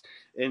just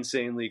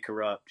insanely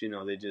corrupt.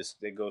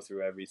 They go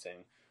through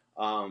everything.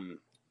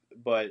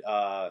 But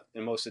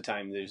and most of the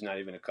time there's not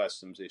even a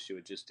customs issue,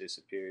 it just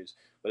disappears.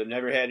 But I've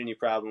never had any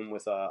problem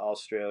with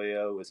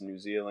Australia, with New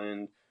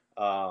Zealand,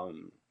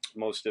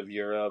 most of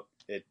Europe,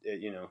 it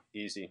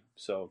easy.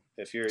 So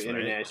if you're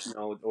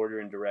international,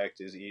 ordering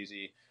direct is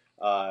easy.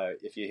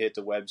 If you hit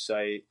the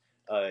website,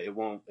 it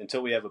won't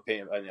until we have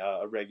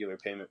a regular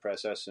payment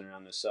processor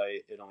on the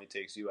site. It only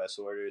takes U.S.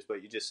 orders,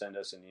 but you just send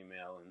us an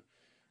email and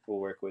we'll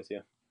work with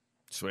you.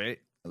 Sweet.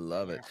 I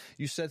love it.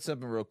 You said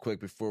something real quick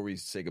before we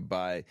say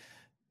goodbye.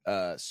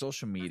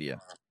 Social media.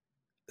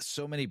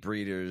 So many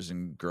breeders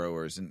and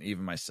growers, and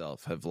even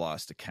myself, have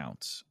lost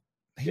accounts.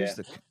 Here's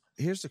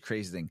the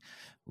crazy thing.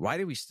 Why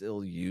do we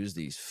still use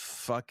these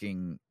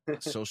fucking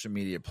social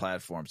media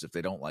platforms if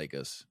they don't like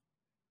us?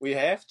 We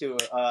have to.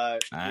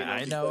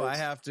 I know. I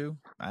have to.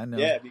 I know.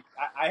 Yeah,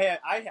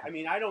 I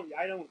mean, I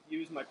don't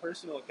use my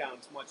personal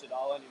accounts much at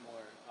all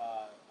anymore.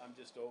 I'm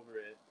just over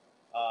it.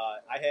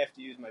 I have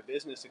to use my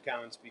business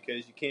accounts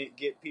because you can't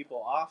get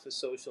people off of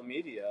social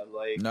media.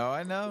 Like, no,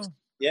 I know.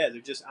 Yeah, they're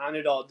just on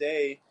it all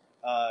day.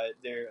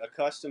 They're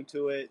accustomed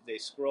to it. They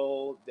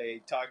scroll.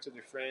 They talk to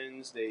their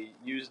friends. They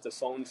use the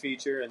phone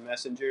feature and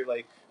Messenger.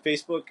 Like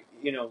Facebook,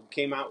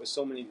 came out with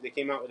They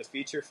came out with a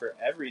feature for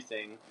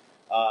everything.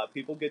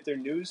 People get their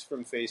news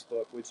from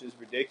Facebook, which is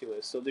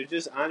ridiculous. So they're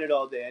just on it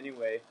all day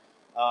anyway.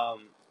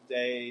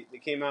 They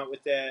came out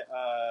with that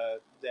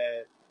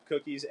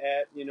cookies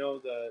app,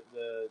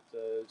 the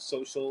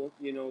social,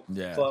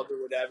 club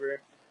or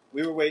whatever.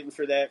 We were waiting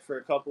for that for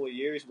a couple of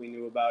years. We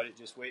knew about it,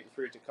 just waiting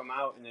for it to come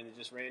out, and then it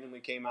just randomly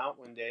came out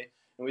one day.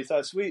 And we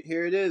thought, sweet,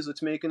 here it is.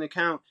 Let's make an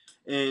account.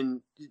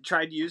 And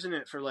tried using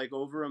it for like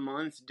over a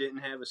month. Didn't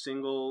have a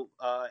single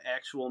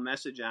actual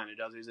message on it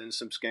other than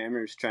some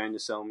scammers trying to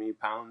sell me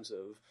pounds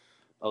of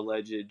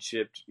alleged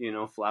shipped,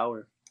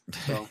 flour.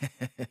 So.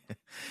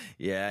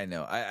 Yeah, I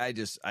know. I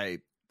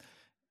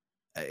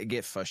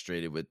get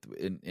frustrated with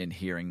in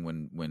hearing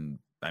when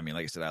I mean,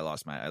 like I said, I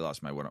lost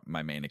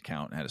my main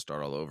account and had to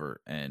start all over,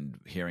 and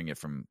hearing it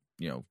from,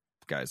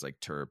 guys like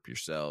Terp,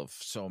 yourself,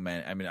 so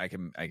many. I mean, I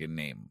can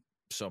name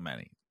so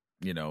many,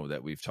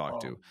 that we've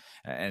talked to,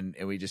 and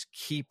we just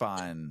keep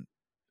on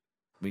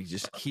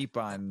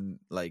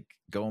like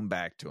going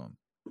back to them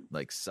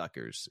like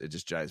suckers. It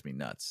just drives me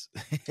nuts.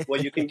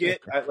 Well, you can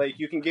get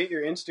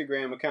your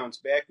Instagram accounts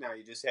back now.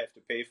 You just have to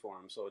pay for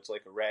them, so it's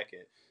like a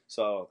racket.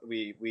 So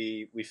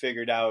we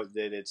figured out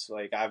that it's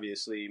like,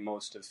 obviously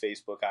most of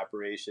Facebook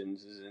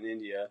operations is in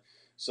India.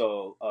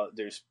 So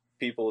there's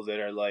people that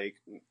are like,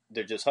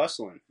 they're just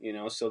hustling,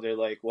 so they're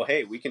like, well,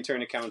 hey, we can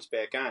turn accounts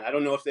back on. I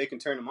don't know if they can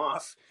turn them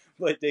off,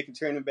 but they can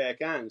turn them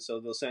back on. So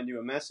they'll send you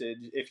a message.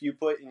 If you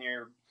put in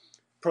your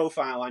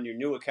profile on your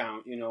new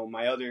account,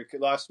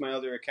 lost my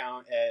other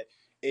account at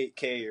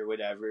 8K or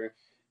whatever,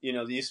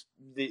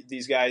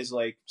 these guys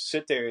like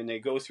sit there and they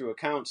go through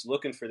accounts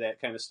looking for that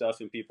kind of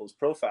stuff in people's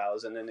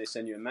profiles, and then they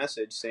send you a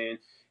message saying,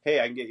 hey,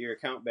 I can get your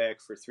account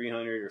back for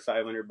 $300 or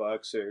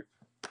 $500 or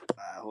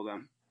hold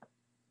on,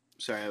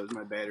 sorry, that was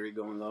my battery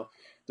going low.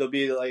 They'll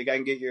be like, I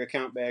can get your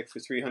account back for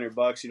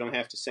 $300. You don't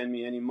have to send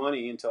me any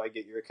money until I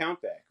get your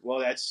account back. Well,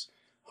 that's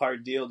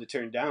hard deal to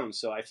turn down.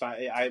 So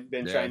I've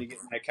been trying to get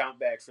my account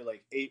back for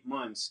like 8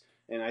 months.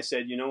 And I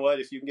said, you know what?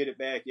 If you can get it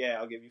back, yeah,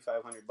 I'll give you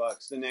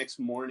 $500. The next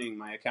morning,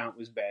 my account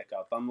was back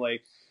up. I'm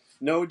like,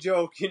 no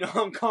joke.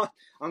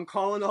 I'm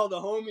calling all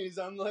the homies.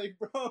 I'm like,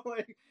 bro,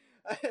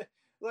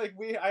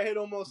 I had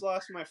almost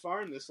lost my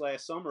farm this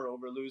last summer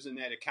over losing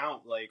that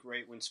account, like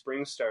right when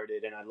spring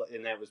started,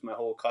 and that was my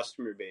whole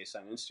customer base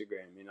on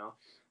Instagram.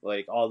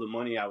 Like all the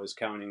money I was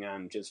counting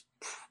on just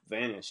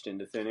vanished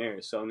into thin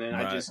air. So then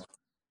I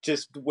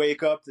just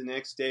wake up the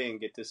next day and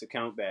get this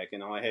account back,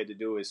 and all I had to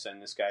do was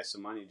send this guy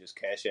some money, just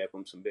cash app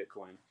him some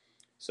Bitcoin.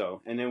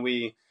 So, and then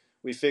we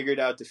figured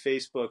out the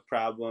Facebook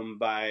problem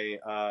by,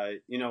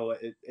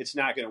 it's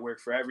not going to work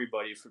for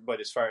everybody,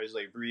 but as far as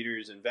like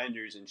breeders and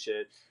vendors and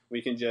shit,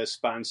 we can just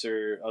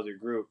sponsor other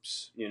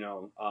groups,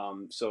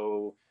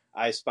 so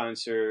I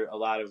sponsor a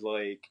lot of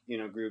like,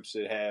 groups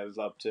that have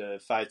up to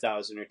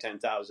 5,000 or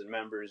 10,000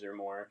 members or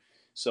more.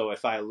 So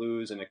if I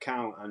lose an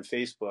account on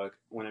Facebook,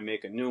 when I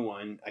make a new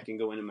one, I can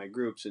go into my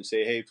groups and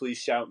say, hey, please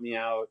shout me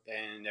out,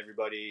 and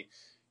everybody,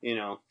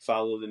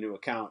 follow the new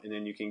account. And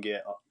then you can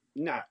get,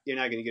 you're not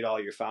going to get all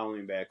your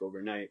following back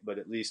overnight, but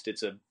at least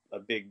it's a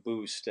big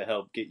boost to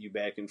help get you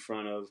back in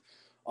front of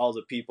all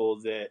the people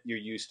that you're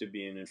used to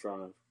being in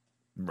front of.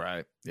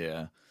 Right.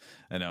 Yeah.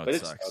 I know, but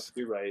it sucks.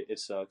 You're right. It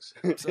sucks.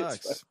 It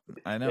sucks.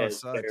 I know, it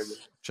sucks. Terrible.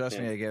 Trust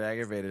me, I get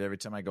aggravated every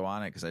time I go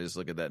on it because I just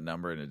look at that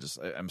number and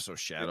I'm so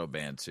shadow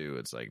banned too.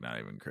 It's like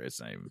it's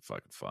not even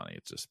fucking funny.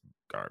 It's just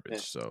garbage. Yeah.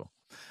 So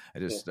I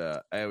just,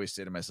 I always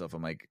say to myself,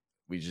 I'm like,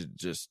 we should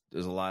just,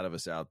 there's a lot of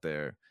us out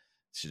there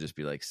should just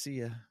be like,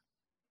 see ya.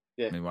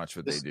 Yeah. I mean, watch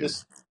what they do.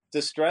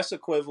 The stress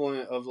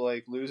equivalent of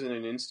like losing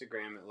an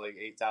Instagram at like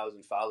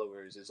 8,000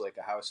 followers is like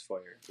a house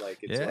fire. Like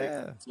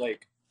it's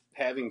like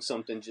having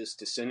something just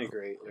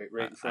disintegrate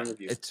right in front of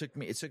you. It took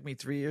me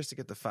 3 years to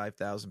get to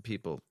 5,000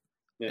 people.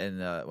 Yeah.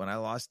 And when I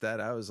lost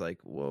that, I was like,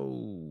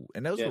 whoa.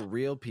 And those were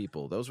real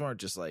people. Those weren't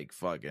just like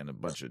fucking a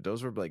bunch of,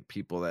 those were like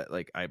people that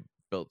like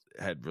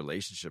had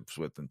relationships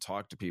with and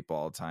talked to people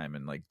all the time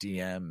and like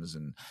DMs,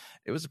 and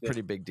it was a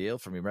pretty big deal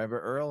for me. Remember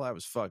Earl? I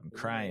was fucking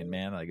crying,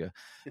 man.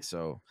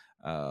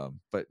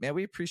 But man,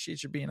 we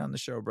appreciate you being on the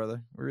show,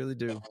 brother. We really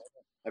do.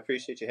 I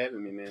appreciate you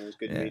having me, man. It was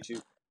good to meet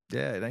you.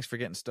 Yeah, thanks for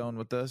getting stoned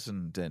with us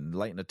and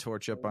lighting a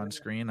torch up on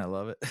screen. I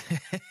love it.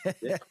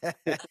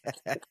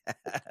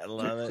 I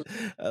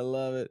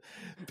love it.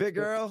 Big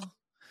Earl,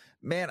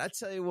 man, I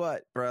tell you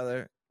what,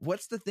 brother,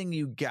 what's the thing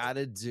you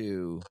gotta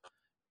do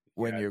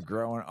when you're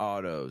growing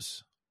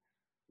autos?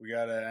 We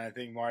gotta, and I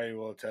think Marty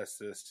will attest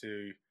to this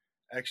too.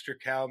 Extra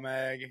cow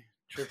mag,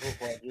 triple,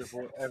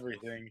 quadruple,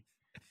 everything.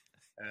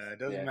 It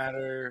doesn't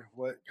matter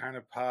what kind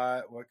of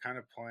pot, what kind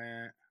of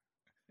plant.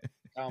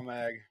 Cow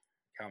mag.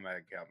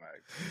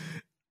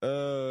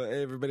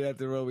 Hey, everybody out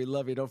there, we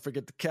love you. Don't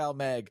forget the cow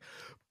mag.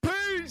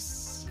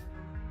 Peace!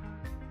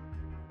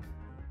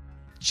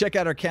 Check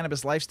out our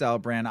cannabis lifestyle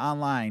brand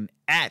online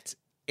at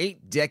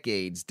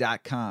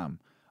 8decades.com.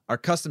 Our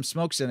custom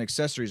smokes and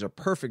accessories are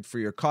perfect for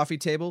your coffee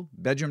table,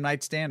 bedroom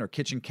nightstand, or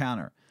kitchen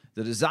counter.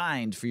 They're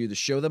designed for you to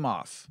show them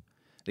off.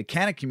 The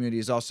Canna community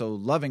is also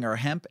loving our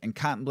hemp and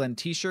cotton blend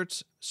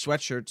t-shirts,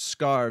 sweatshirts,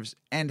 scarves,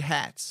 and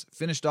hats,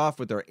 finished off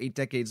with our 8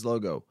 Decades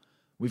logo.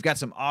 We've got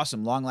some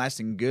awesome,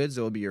 long-lasting goods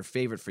that will be your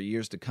favorite for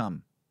years to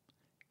come.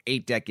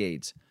 8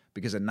 Decades,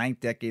 because a 9th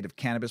decade of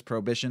cannabis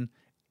prohibition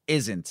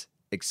isn't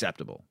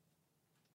acceptable.